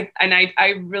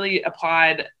 I really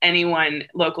applaud anyone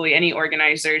locally, any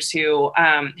organizers who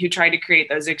try to create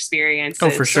those experiences. Oh,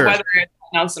 for sure. So whether it's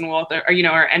Nelson Wolf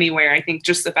or anywhere, I think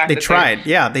just the fact they tried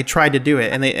to do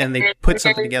it and they put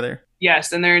something together.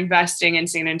 Yes, and they're investing in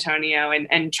San Antonio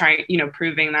and trying,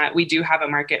 proving that we do have a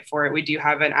market for it. We do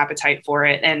have an appetite for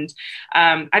it. And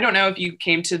I don't know if you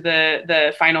came to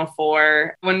the Final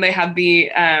Four when they had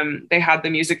the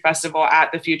music festival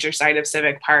at the future site of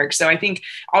Civic Park. So I think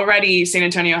already San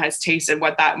Antonio has tasted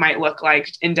what that might look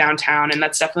like in downtown, and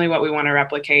that's definitely what we want to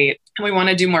replicate. And we want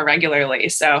to do more regularly.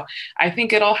 So I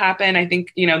think it'll happen. I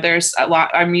think there's a lot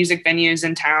of music venues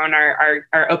in town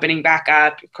are opening back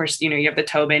up. Of course, you have the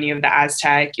Tobin, you have the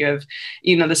Aztec, you have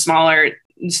the smaller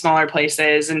smaller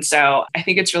places. And so I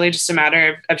think it's really just a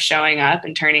matter of showing up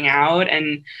and turning out,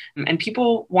 and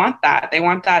people want that. They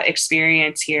want that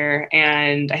experience here.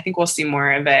 And I think we'll see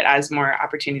more of it as more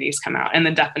opportunities come out. And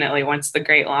then definitely once the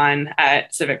Great Lawn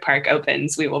at Civic Park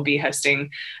opens, we will be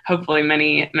hosting hopefully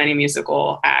many, many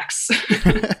musical acts.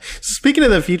 Speaking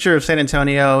of the future of San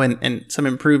Antonio and some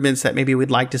improvements that maybe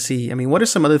we'd like to see, I mean, what are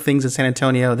some other things in San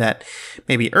Antonio that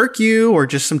maybe irk you, or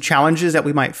just some challenges that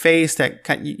we might face that,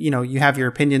 you have your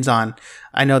opinions on?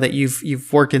 I know that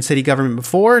you've worked in city government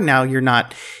before. Now you're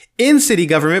not in city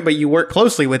government, but you work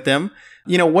closely with them.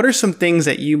 What are some things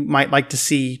that you might like to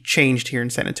see changed here in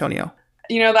San Antonio?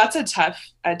 That's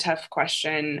a tough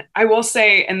question. I will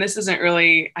say, and this isn't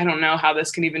really, I don't know how this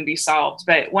can even be solved,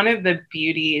 but one of the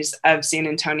beauties of San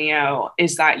Antonio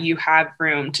is that you have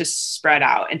room to spread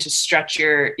out and to stretch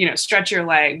your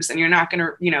legs, and you're not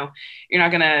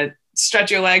going to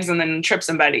stretch your legs and then trip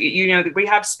somebody. We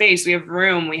have space, we have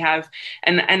room,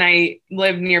 and I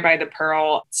live nearby the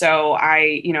Pearl. So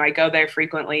I go there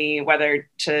frequently, whether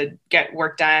to get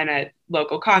work done at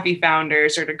local coffee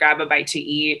founders or to grab a bite to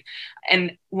eat.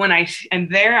 And when I am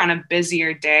there on a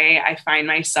busier day, I find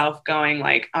myself going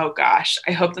like, oh gosh,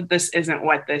 I hope that this isn't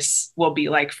what this will be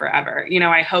like forever.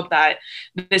 I hope that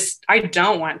I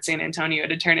don't want San Antonio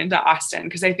to turn into Austin,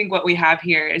 because I think what we have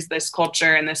here is this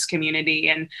culture and this community,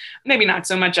 and maybe not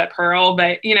so much at Pearl,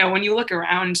 but when you look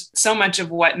around, so much of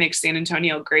what makes San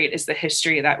Antonio great is the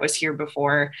history that was here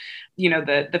before.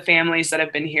 The families that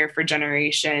have been here for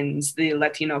generations, the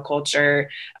Latino culture.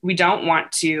 We don't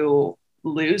want to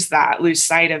lose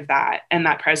sight of that, and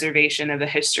that preservation of the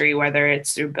history, whether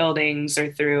it's through buildings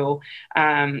or through,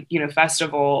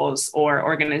 festivals or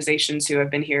organizations who have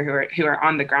been here who are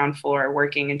on the ground floor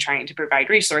working and trying to provide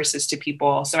resources to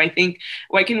people. So I think,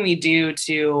 what can we do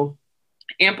to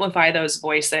amplify those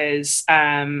voices,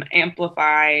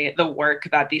 amplify the work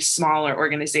that these smaller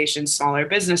organizations, smaller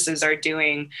businesses are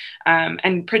doing,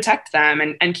 and protect them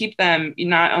and keep them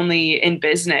not only in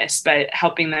business, but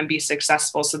helping them be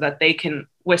successful so that they can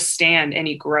withstand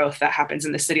any growth that happens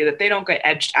in the city, that they don't get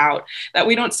edged out, that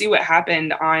we don't see what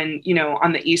happened on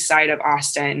the east side of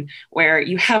Austin, where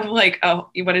you have like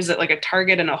a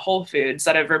Target and a Whole Foods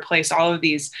that have replaced all of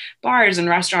these bars and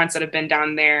restaurants that have been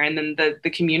down there. And then the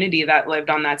community that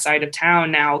lived on that side of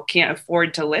town now can't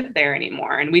afford to live there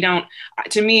anymore. And we don't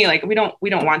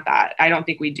want that. I don't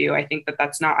think we do. I think that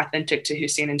that's not authentic to who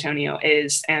San Antonio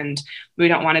is. And we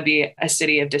don't want to be a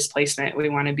city of displacement. We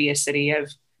want to be a city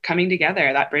of coming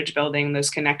together, that bridge building, those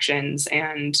connections,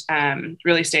 and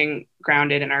really staying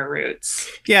grounded in our roots.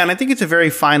 Yeah. And I think it's a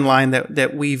very fine line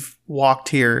that we've walked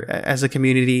here as a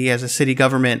community, as a city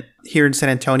government here in San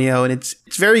Antonio. And it's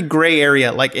very gray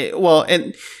area.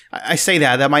 And I say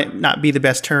that might not be the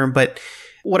best term, but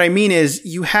what I mean is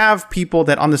you have people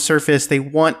that on the surface, they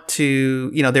want to,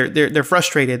 they're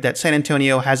frustrated that San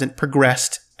Antonio hasn't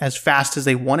progressed as fast as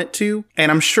they want it to.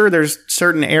 And I'm sure there's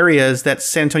certain areas that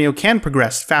San Antonio can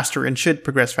progress faster and should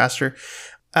progress faster.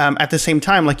 At the same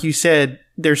time, like you said,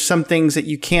 there's some things that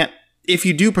you can't, if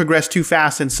you do progress too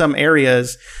fast in some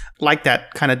areas, like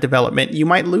that kind of development, you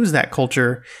might lose that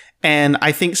culture. And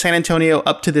I think San Antonio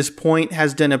up to this point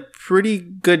has done a pretty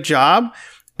good job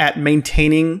at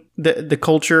maintaining the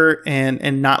culture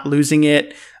and not losing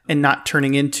it and not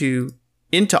turning into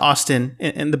Austin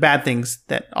and the bad things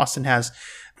that Austin has.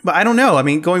 But I don't know. I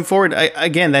mean, going forward,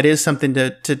 again, that is something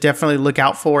to definitely look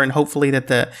out for. And hopefully that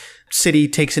the city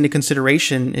takes into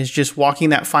consideration is just walking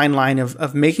that fine line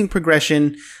of making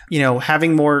progression,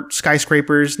 having more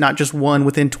skyscrapers, not just one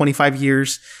within 25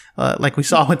 years, like we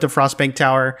saw with the Frostbank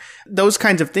Tower, those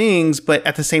kinds of things. But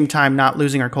at the same time, not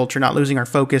losing our culture, not losing our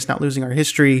focus, not losing our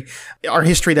history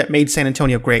that made San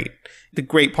Antonio great. The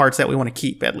great parts that we want to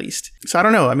keep, at least. So I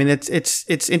don't know. I mean,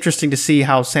 it's interesting to see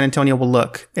how San Antonio will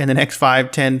look in the next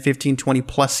 5, 10, 15, 20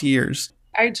 plus years.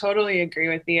 I totally agree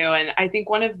with you. And I think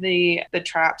one of the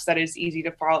traps that is easy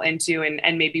to fall into,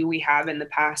 and maybe we have in the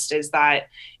past, is that,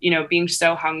 being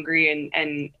so hungry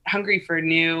and hungry for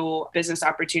new business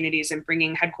opportunities and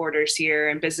bringing headquarters here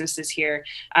and businesses here.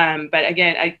 But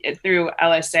again, through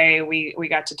LSA, we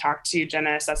got to talk to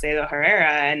Jenna Salcedo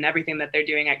Herrera and everything that they're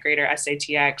doing at Greater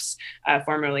SATX,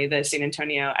 formerly the San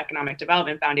Antonio Economic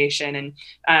Development Foundation.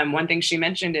 And one thing she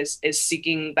mentioned is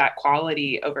seeking that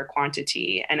quality over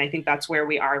quantity. And I think that's where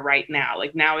we are right now.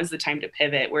 Like, now is the time to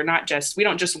pivot. We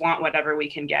don't just want whatever we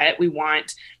can get. We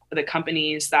want the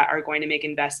companies that are going to make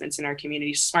investments in our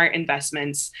community, smart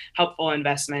investments, helpful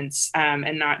investments,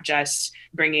 and not just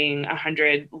bringing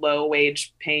 100 low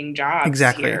wage paying jobs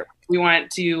exactly. here. We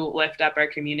want to lift up our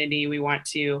community. We want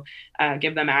to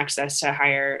give them access to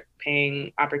higher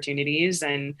paying opportunities.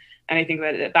 And I think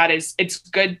that it's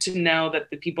good to know that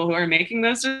the people who are making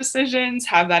those decisions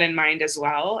have that in mind as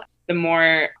well. The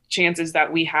more chances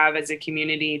that we have as a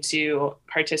community to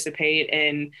participate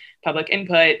in public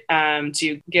input,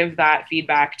 to give that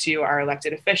feedback to our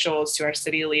elected officials, to our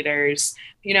city leaders,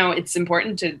 it's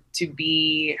important to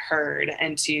be heard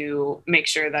and to make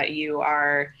sure that you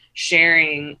are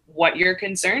sharing what your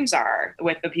concerns are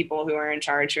with the people who are in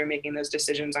charge, who are making those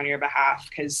decisions on your behalf,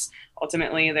 because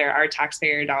ultimately there are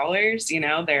taxpayer dollars,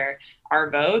 there are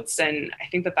votes. And I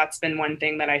think that that's been one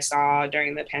thing that I saw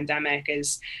during the pandemic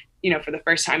is, for the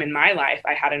first time in my life,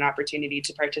 I had an opportunity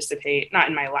to participate, not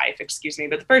in my life, excuse me,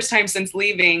 but the first time since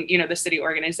leaving, the city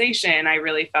organization, I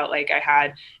really felt like I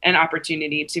had an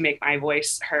opportunity to make my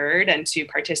voice heard and to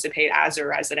participate as a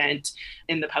resident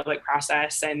in the public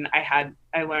process. And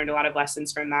I learned a lot of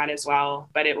lessons from that as well.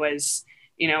 But it was,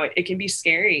 it can be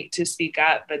scary to speak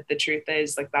up, but the truth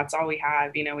is, like, that's all we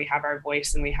have. We have our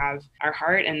voice and we have our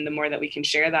heart. And the more that we can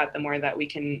share that, the more that we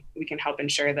can help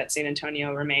ensure that San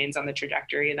Antonio remains on the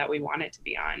trajectory that we want it to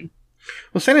be on.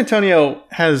 Well, San Antonio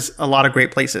has a lot of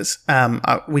great places.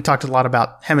 We talked a lot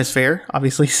about Hemisphere,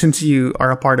 obviously, since you are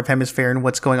a part of Hemisphere and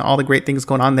what's going on, all the great things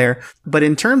going on there. But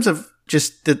in terms of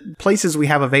just the places we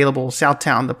have available,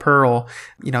 Southtown, the Pearl,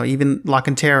 even La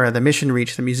Cantera, the Mission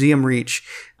Reach, the Museum Reach,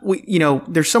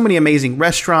 there's so many amazing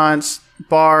restaurants,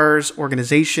 bars,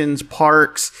 organizations,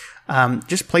 parks,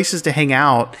 just places to hang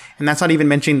out. And that's not even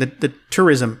mentioning the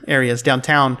tourism areas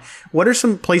downtown. What are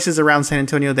some places around San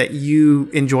Antonio that you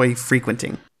enjoy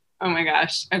frequenting? Oh my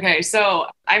gosh. Okay. So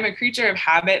I'm a creature of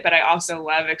habit, but I also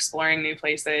love exploring new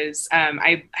places.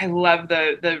 I love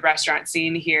the restaurant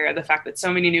scene here. The fact that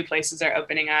so many new places are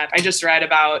opening up. I just read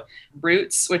about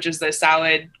Roots, which is the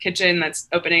salad kitchen that's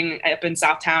opening up in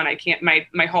Southtown.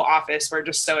 My whole office, we're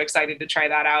just so excited to try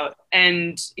that out.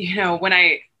 And,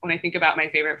 when I think about my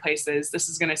favorite places, this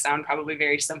is going to sound probably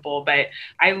very simple, but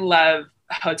I love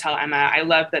Hotel Emma. I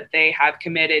love that they have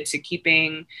committed to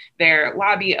keeping their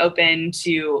lobby open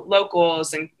to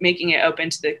locals and making it open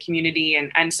to the community.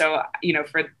 And so,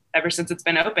 ever since it's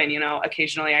been open,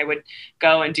 occasionally I would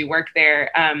go and do work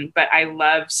there. But I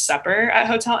love supper at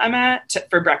Hotel Emma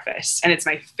for breakfast. And it's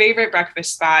my favorite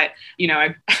breakfast spot.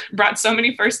 I've brought so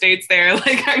many first dates there.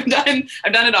 Like I've done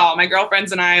it all. My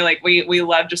girlfriends and I, like, we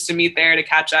love just to meet there to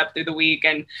catch up through the week.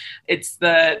 And it's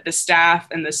the staff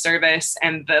and the service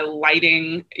and the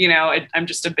lighting,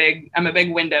 I'm a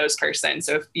big windows person.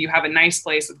 So if you have a nice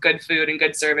place with good food and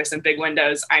good service and big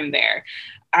windows, I'm there.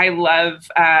 I love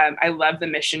the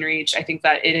Mission Reach. I think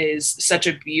that it is such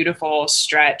a beautiful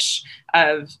stretch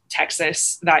of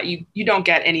Texas that you don't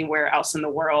get anywhere else in the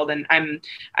world. And I'm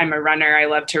a runner. I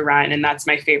love to run. And that's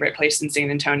my favorite place in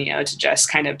San Antonio to just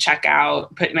kind of check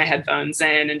out, put my headphones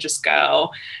in and just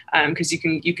go. Cause you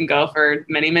can go for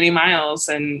many, many miles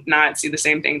and not see the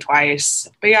same thing twice.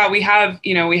 But yeah, we have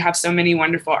so many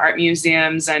wonderful art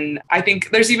museums. And I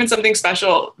think there's even something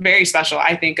special, very special,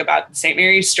 I think, about the St.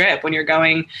 Mary's Strip. When you're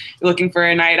looking for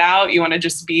a night out, you want to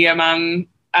just be among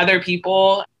other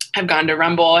people. I've gone to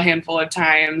Rumble a handful of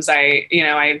times. I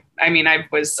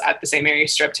was at the St.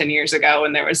 Mary's Strip 10 years ago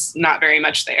and there was not very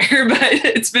much there, but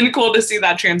it's been cool to see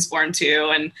that transform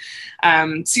too.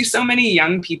 And see so many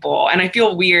young people. And I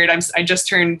feel weird. I just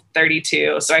turned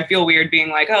 32. So I feel weird being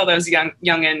like, oh, those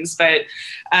youngins.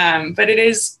 But it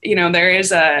is, there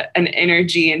is an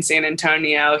energy in San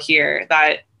Antonio here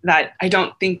that I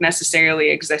don't think necessarily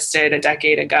existed a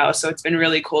decade ago. So it's been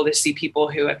really cool to see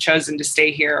people who have chosen to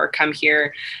stay here or come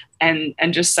here and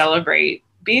just celebrate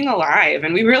being alive.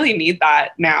 And we really need that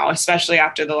now, especially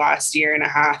after the last year and a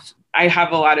half. I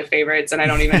have a lot of favorites and I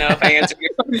don't even know if I answered your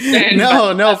question.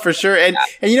 No, for sure. And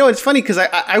it's funny because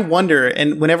I wonder,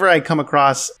 and whenever I come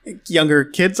across younger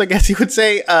kids, I guess you would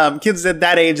say, kids at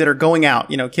that age that are going out,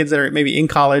 kids that are maybe in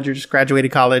college or just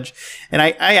graduated college. And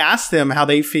I ask them how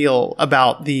they feel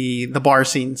about the bar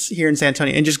scenes here in San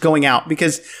Antonio and just going out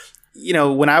because,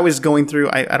 when I was going through,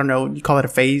 I don't know, you call it a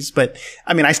phase, but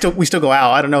I mean, we still go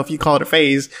out. I don't know if you call it a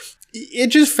phase. It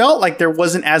just felt like there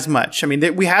wasn't as much. I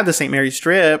mean, we had the St. Mary's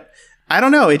Strip. I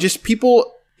don't know. It just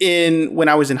people when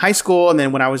I was in high school and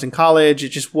then when I was in college, it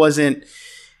just wasn't,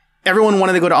 everyone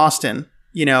wanted to go to Austin,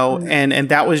 and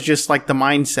that was just like the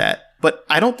mindset. But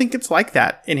I don't think it's like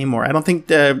that anymore. I don't think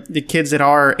the kids that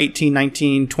are 18,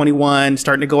 19, 21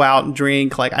 starting to go out and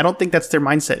drink, like, I don't think that's their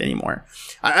mindset anymore.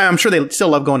 I'm sure they still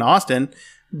love going to Austin,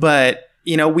 but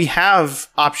we have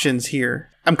options here.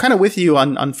 I'm kind of with you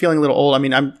on feeling a little old. I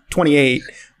mean, I'm 28,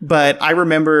 but I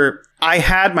remember I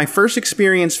had my first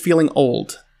experience feeling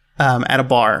old at a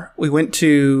bar. We went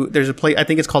to, there's a place, I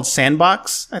think it's called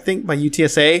Sandbox, I think by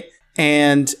UTSA.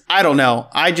 And I don't know,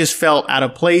 I just felt out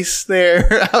of place there.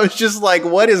 I was just like,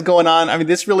 what is going on? I mean,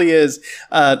 this really is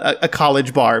a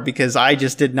college bar, because I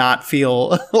just did not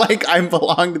feel like I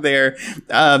belonged there.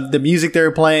 The music they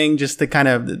were playing, just the kind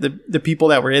of the people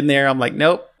that were in there, I'm like,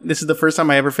 nope, this is the first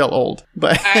time I ever felt old.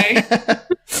 But I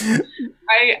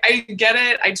get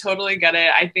it. I totally get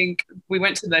it. I think we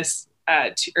went to this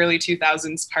early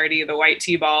 2000s party, the White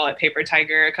Tea Ball at Paper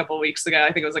Tiger a couple of weeks ago.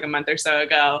 I think it was like a month or so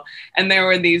ago. And there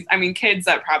were these, I mean, kids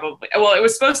that probably, well, it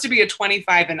was supposed to be a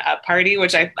 25 and up party,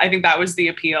 which I think that was the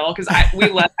appeal, because I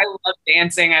love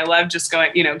dancing. I love just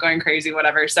going crazy,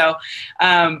 whatever. So,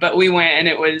 but we went, and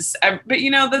it was, but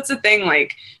that's the thing,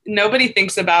 like, nobody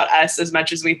thinks about us as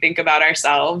much as we think about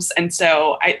ourselves. And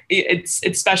so it's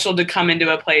special to come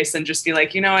into a place and just be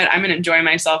like, you know what, I'm going to enjoy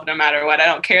myself no matter what. I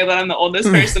don't care that I'm the oldest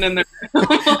person in the room.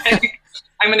 Like,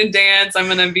 I'm going to dance. I'm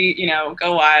going to be,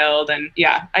 go wild. And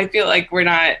yeah, I feel like we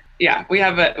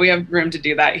have room to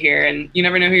do that here, and you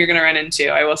never know who you're going to run into.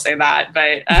 I will say that,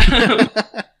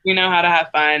 but we know how to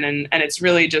have fun, and it's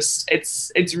really just,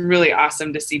 it's really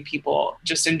awesome to see people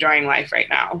just enjoying life right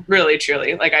now. Really,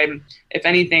 truly. Like, if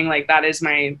anything, like that is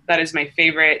my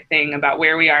favorite thing about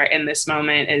where we are in this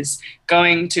moment, is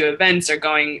going to events or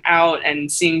going out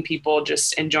and seeing people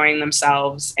just enjoying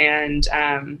themselves. And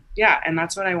and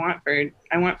that's what I want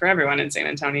for everyone in San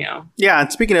Antonio. Yeah.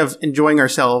 And speaking of enjoying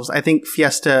ourselves, I think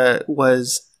Fiesta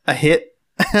was a hit.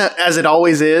 As it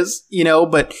always is,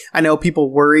 but I know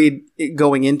people worried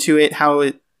going into it, how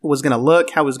it was going to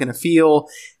look, how it was going to feel,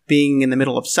 being in the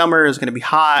middle of summer, it was going to be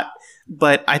hot.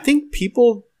 But I think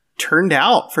people turned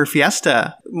out for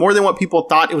Fiesta more than what people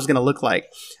thought it was going to look like.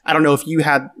 I don't know if you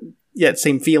had that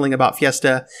same feeling about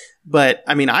Fiesta, but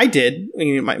I mean, I did. I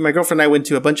mean, my girlfriend and I went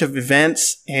to a bunch of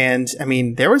events, and I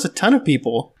mean, there was a ton of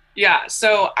people. Yeah.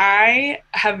 So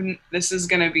this is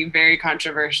going to be very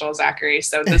controversial, Zachary.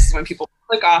 So this is when people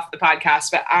click off the podcast,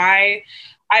 but I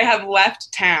have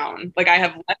left town. Like, I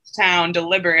have left town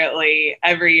deliberately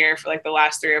every year for like the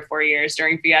last 3 or 4 years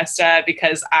during Fiesta,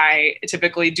 because I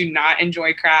typically do not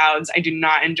enjoy crowds. I do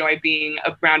not enjoy being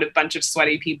around a bunch of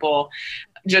sweaty people,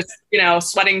 just,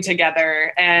 sweating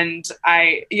together. And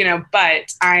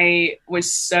but I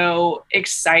was so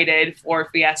excited for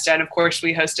Fiesta. And of course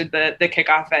we hosted the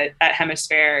kickoff at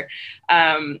Hemisphere.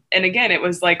 And again, it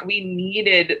was like, we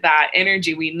needed that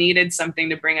energy. We needed something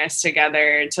to bring us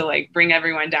together, to like bring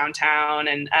everyone downtown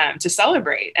and to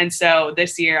celebrate. And so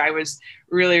this year I was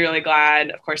really, really glad.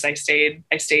 Of course, I stayed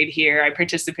here. I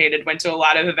participated, went to a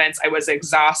lot of events. I was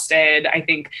exhausted. I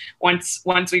think once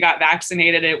we got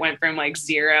vaccinated, it went from like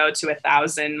 0 to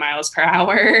 1,000 miles per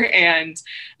hour. And,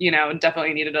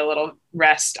 definitely needed a little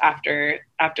rest after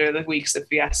the weeks of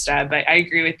Fiesta. But I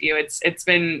agree with you. It's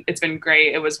been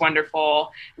great. It was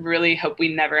wonderful. Really hope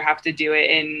we never have to do it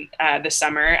in the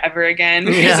summer ever again,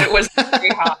 because it was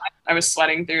very hot. I was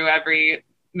sweating through every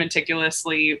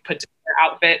meticulously put together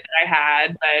outfit that I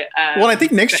had. But well, I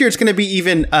think next year it's going to be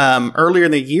even earlier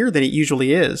in the year than it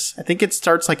usually is. I think it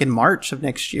starts like in March of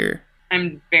next year.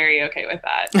 I'm very okay with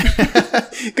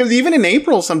that. Because even in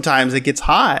April, sometimes it gets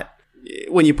hot.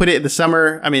 When you put it in the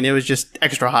summer, I mean, it was just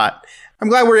extra hot. I'm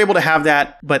glad we're able to have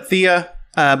that. But Thea,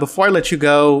 before I let you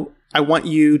go, I want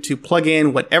you to plug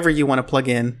in whatever you want to plug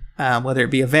in, whether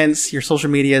it be events, your social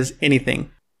medias,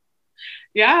 anything.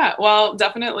 Yeah, well,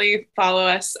 definitely follow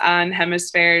us on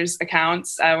Hemisphere's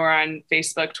accounts. We're on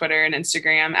Facebook, Twitter, and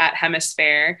Instagram at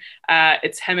Hemisphere.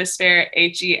 It's Hemisphere,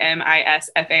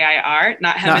 HEMISFAIR,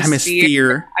 not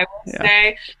Hemisphere. I will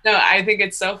say. No, I think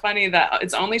it's so funny that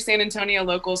it's only San Antonio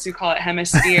locals who call it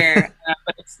Hemisphere,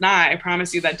 but it's not. I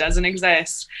promise you that doesn't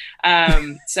exist.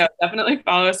 So definitely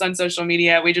follow us on social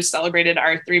media. We just celebrated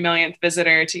our 3 millionth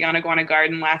visitor to Yanaguana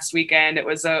Garden last weekend. It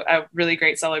was a really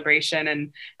great celebration.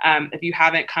 And if you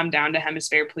haven't come down to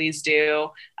Hemisphere, please do.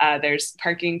 There's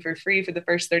parking for free for the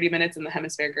first 30 minutes in the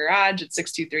Hemisphere garage at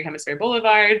 623 Hemisphere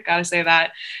Boulevard. Gotta say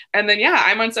that. And then, yeah,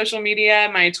 I'm on social media.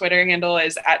 My Twitter handle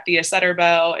is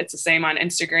 @TheaSutterbo. It's the same on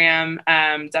Instagram.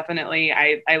 Definitely.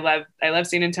 I love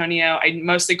San Antonio. I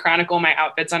mostly chronicle my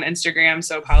outfits on Instagram,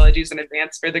 so apologies in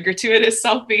advance for the gratuitous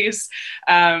selfies.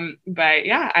 But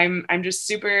yeah, I'm just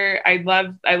super, I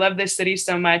love this city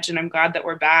so much, and I'm glad that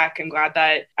we're back. I'm glad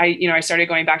that I started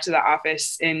going back to the office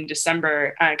in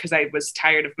December because I was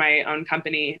tired of my own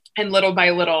company, and little by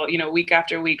little, week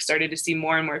after week, started to see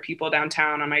more and more people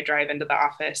downtown on my drive into the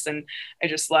office. And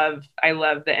I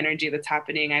love the energy that's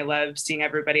happening. I love seeing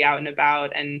everybody out and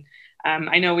about. And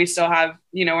I know we still have,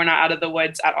 we're not out of the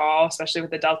woods at all, especially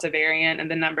with the Delta variant and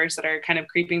the numbers that are kind of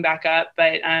creeping back up.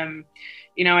 But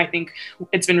I think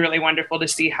it's been really wonderful to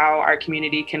see how our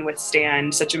community can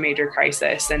withstand such a major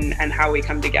crisis and how we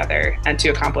come together and to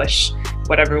accomplish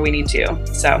whatever we need to.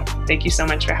 So thank you so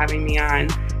much for having me on.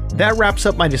 That wraps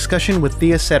up my discussion with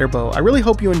Thea Sederbo. I really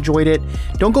hope you enjoyed it.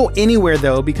 Don't go anywhere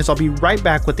though, because I'll be right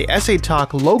back with the SA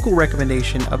Talk local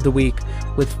recommendation of the week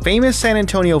with famous San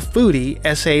Antonio foodie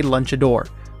SA Lunchador.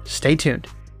 Stay tuned.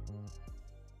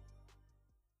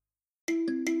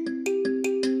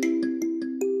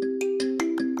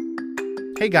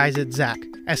 Hey guys, it's Zach.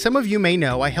 As some of you may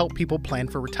know, I help people plan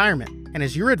for retirement. And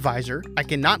as your advisor, I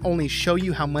can not only show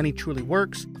you how money truly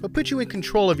works, but put you in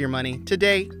control of your money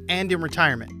today and in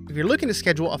retirement. If you're looking to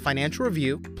schedule a financial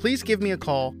review, please give me a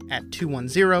call at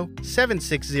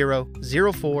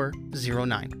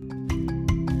 210-760-0409.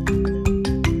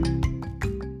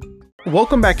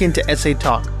 Welcome back into SA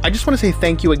Talk. I just want to say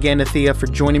thank you again to Thea for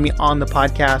joining me on the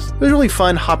podcast. It was really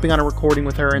fun hopping on a recording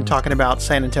with her and talking about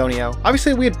San Antonio.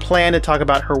 Obviously, we had planned to talk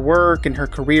about her work and her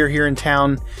career here in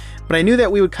town, but I knew that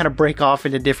we would kind of break off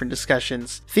into different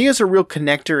discussions. Thea's a real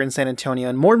connector in San Antonio,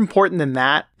 and more important than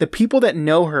that, the people that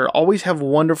know her always have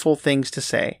wonderful things to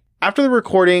say. After the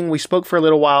recording, we spoke for a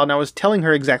little while, and I was telling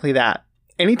her exactly that.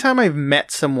 Anytime I've met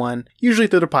someone, usually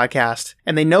through the podcast,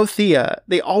 and they know Thea,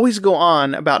 they always go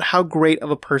on about how great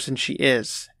of a person she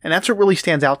is. And that's what really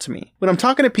stands out to me. When I'm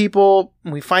talking to people,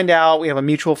 and we find out we have a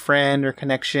mutual friend or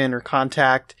connection or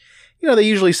contact, they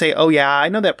usually say, oh yeah, I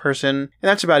know that person, and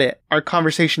that's about it. Our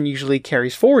conversation usually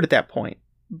carries forward at that point.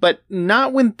 But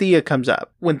not when Thea comes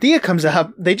up. When Thea comes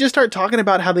up, they just start talking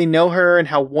about how they know her and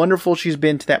how wonderful she's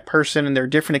been to that person and their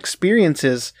different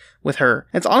experiences with her.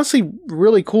 It's honestly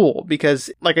really cool because,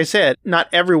 like I said, not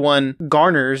everyone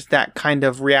garners that kind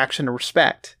of reaction or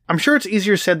respect. I'm sure it's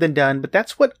easier said than done, but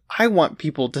that's what I want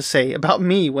people to say about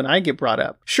me when I get brought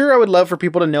up. Sure, I would love for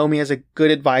people to know me as a good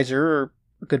advisor or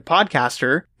a good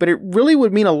podcaster, but it really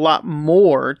would mean a lot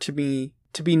more to me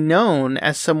to be known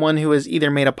as someone who has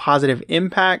either made a positive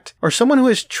impact or someone who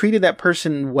has treated that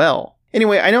person well.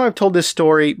 Anyway, I know I've told this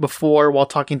story before while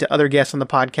talking to other guests on the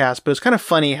podcast, but it's kind of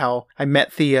funny how I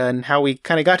met Thea and how we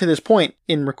kind of got to this point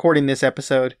in recording this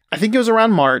episode. I think it was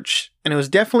around March, and it was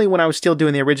definitely when I was still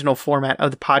doing the original format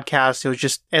of the podcast. It was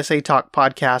just SA Talk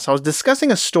Podcast. I was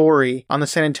discussing a story on the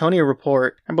San Antonio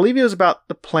Report. I believe it was about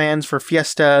the plans for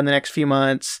Fiesta in the next few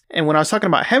months. And when I was talking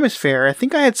about Hemisphere, I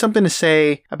think I had something to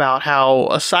say about how,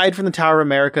 aside from the Tower of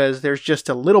Americas, there's just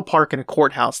a little park and a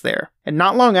courthouse there. And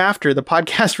not long after, the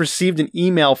podcast received an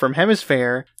email from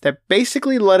Hemisphere that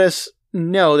basically let us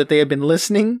know that they had been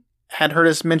listening, had heard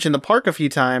us mention the park a few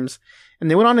times, and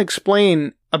they went on to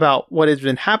explain about what has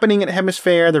been happening at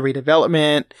Hemisphere, the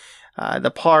redevelopment,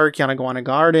 the park, Yanaguana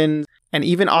Gardens, and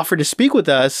even offered to speak with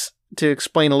us to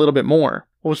explain a little bit more.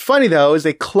 What was funny though is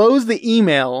they closed the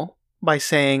email by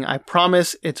saying, I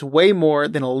promise it's way more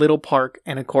than a little park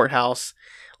and a courthouse.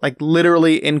 Like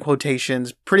literally in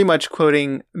quotations, pretty much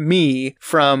quoting me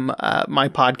from my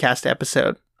podcast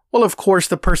episode. Well, of course,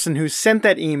 the person who sent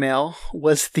that email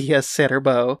was Thea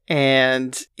Sederbo.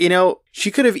 And,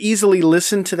 she could have easily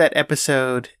listened to that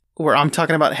episode where I'm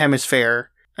talking about Hemisphere.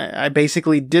 I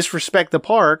basically disrespect the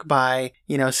park by,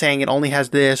 saying it only has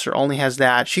this or only has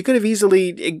that. She could have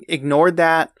easily ignored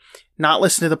that, not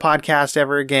listened to the podcast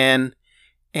ever again,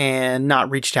 and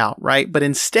not reached out, right? But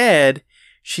instead,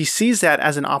 she sees that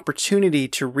as an opportunity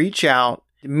to reach out,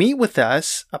 meet with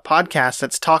us, a podcast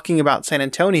that's talking about San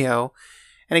Antonio,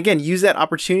 and again, use that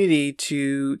opportunity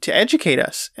to educate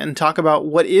us and talk about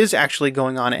what is actually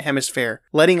going on at Hemisphere,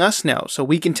 letting us know so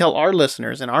we can tell our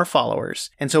listeners and our followers,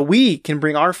 and so we can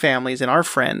bring our families and our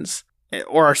friends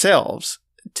or ourselves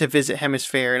to visit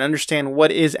Hemisphere and understand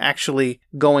what is actually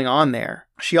going on there.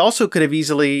 She also could have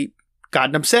easily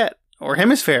gotten upset, or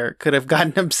Hemisphere could have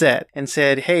gotten upset and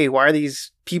said, hey, why are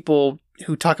these people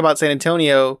who talk about San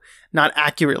Antonio not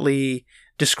accurately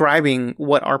describing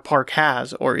what our park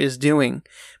has or is doing?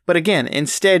 But again,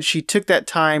 instead, she took that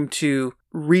time to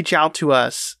reach out to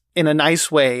us in a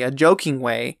nice way, a joking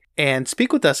way, and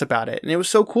speak with us about it. And it was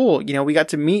so cool. We got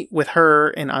to meet with her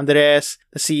and Andres,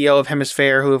 the CEO of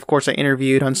Hemisphere, who of course I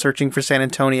interviewed on Searching for San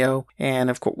Antonio.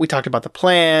 And of course, we talked about the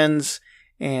plans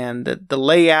and the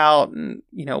layout and,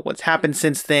 what's happened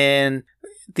since then.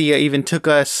 Thea even took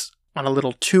us on a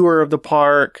little tour of the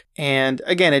park. And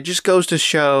again, it just goes to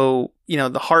show,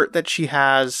 the heart that she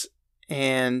has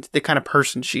and the kind of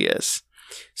person she is.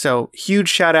 So huge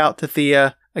shout out to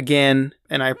Thea again,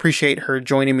 and I appreciate her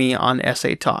joining me on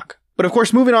SA Talk. But of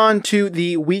course, moving on to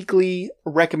the weekly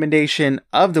recommendation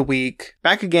of the week.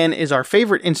 Back again is our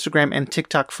favorite Instagram and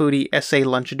TikTok foodie, SA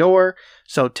Lunchador.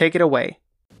 So take it away.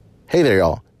 Hey there,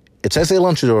 y'all. It's SA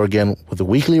Lunchador again with a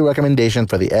weekly recommendation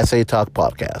for the SA Talk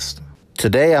podcast.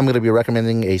 Today, I'm going to be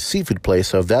recommending a seafood place,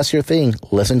 so if that's your thing,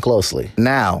 listen closely.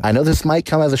 Now, I know this might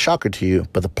come as a shocker to you,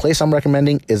 but the place I'm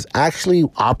recommending is actually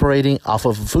operating off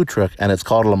of a food truck, and it's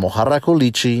called La Mojarra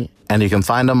Culichi, and you can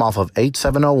find them off of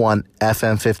 8701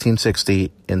 FM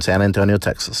 1560 in San Antonio,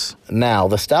 Texas. Now,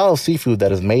 the style of seafood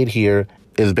that is made here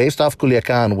is based off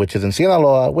Culiacan, which is in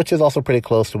Sinaloa, which is also pretty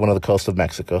close to one of the coasts of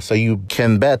Mexico. So you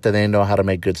can bet that they know how to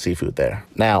make good seafood there.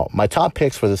 Now, my top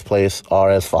picks for this place are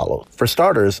as follows. For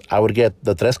starters, I would get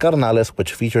the Tres Carnales,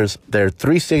 which features their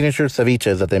 3 signature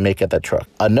ceviches that they make at that truck.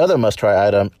 Another must-try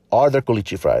item are their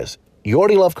culichi fries. You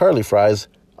already love curly fries.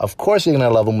 Of course you're going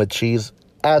to love them with cheese.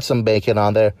 Add some bacon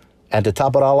on there. And to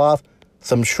top it all off,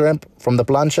 some shrimp from the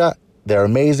plancha. They're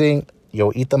amazing.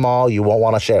 You'll eat them all. You won't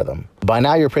want to share them. By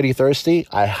now, you're pretty thirsty.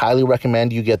 I highly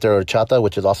recommend you get their horchata,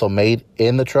 which is also made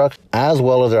in the truck, as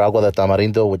well as their agua de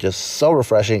tamarindo, which is so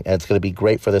refreshing, and it's going to be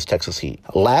great for this Texas heat.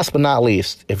 Last but not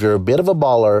least, if you're a bit of a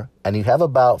baller and you have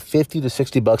about $50 to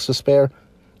 $60 to spare,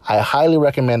 I highly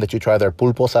recommend that you try their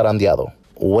pulpo zarandeado.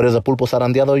 What is a pulpo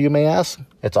zarandeado, you may ask?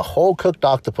 It's a whole cooked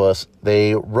octopus.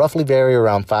 They roughly vary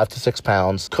around 5 to 6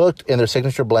 pounds, cooked in their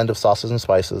signature blend of sauces and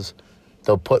spices.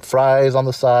 They'll put fries on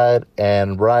the side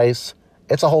and rice.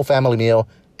 It's a whole family meal.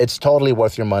 It's totally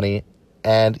worth your money,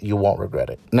 and you won't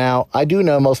regret it. Now, I do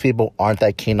know most people aren't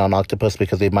that keen on octopus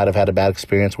because they might have had a bad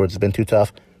experience where it's been too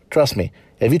tough. Trust me,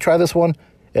 if you try this one,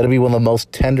 it'll be one of the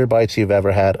most tender bites you've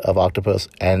ever had of octopus,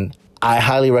 and I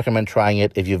highly recommend trying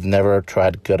it if you've never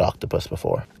tried good octopus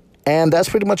before. And that's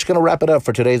pretty much going to wrap it up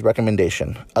for today's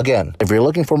recommendation. Again, if you're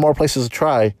looking for more places to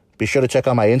try, be sure to check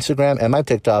out my Instagram and my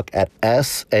TikTok at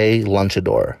SA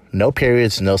Lunchador. No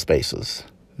periods, no spaces.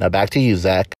 Now back to you,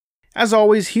 Zach. As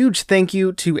always, huge thank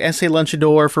you to SA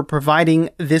Lunchador for providing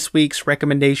this week's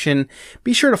recommendation.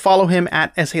 Be sure to follow him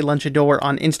at SA Lunchador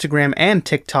on Instagram and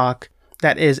TikTok.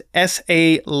 That is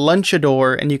SA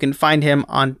Lunchador, and you can find him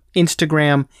on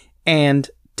Instagram and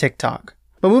TikTok.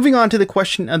 But moving on to the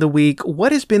question of the week,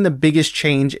 what has been the biggest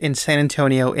change in San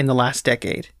Antonio in the last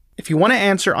decade? If you want to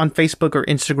answer on Facebook or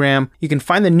Instagram, you can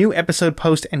find the new episode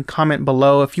post and comment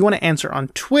below. If you want to answer on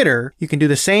Twitter, you can do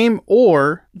the same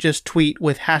or just tweet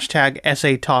with hashtag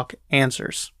SA Talk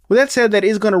Answers. With that said, that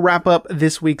is going to wrap up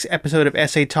this week's episode of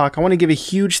SA Talk. I want to give a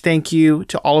huge thank you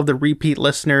to all of the repeat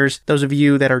listeners, those of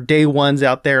you that are day ones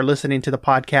out there listening to the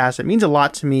podcast. It means a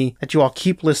lot to me that you all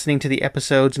keep listening to the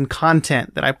episodes and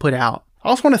content that I put out. I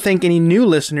also want to thank any new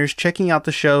listeners checking out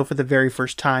the show for the very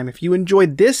first time. If you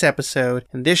enjoyed this episode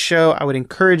and this show, I would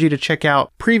encourage you to check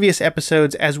out previous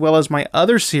episodes as well as my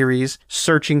other series,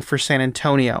 Searching for San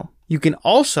Antonio. You can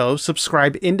also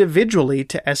subscribe individually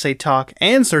to SA Talk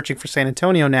and Searching for San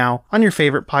Antonio now on your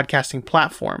favorite podcasting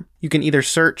platform. You can either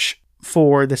search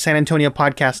for the San Antonio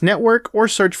Podcast Network or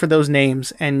search for those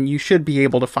names and you should be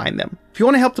able to find them. If you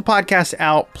want to help the podcast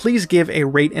out, please give a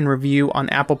rate and review on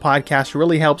Apple Podcasts. It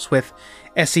really helps with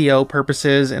SEO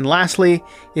purposes. And lastly,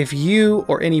 if you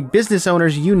or any business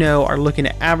owners you know are looking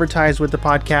to advertise with the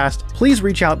podcast, please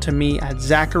reach out to me at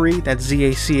Zachary, that's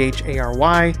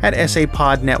ZACHARY, at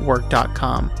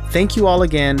sapodnetwork.com. Thank you all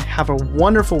again. Have a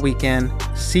wonderful weekend.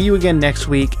 See you again next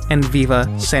week, and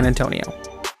Viva San Antonio.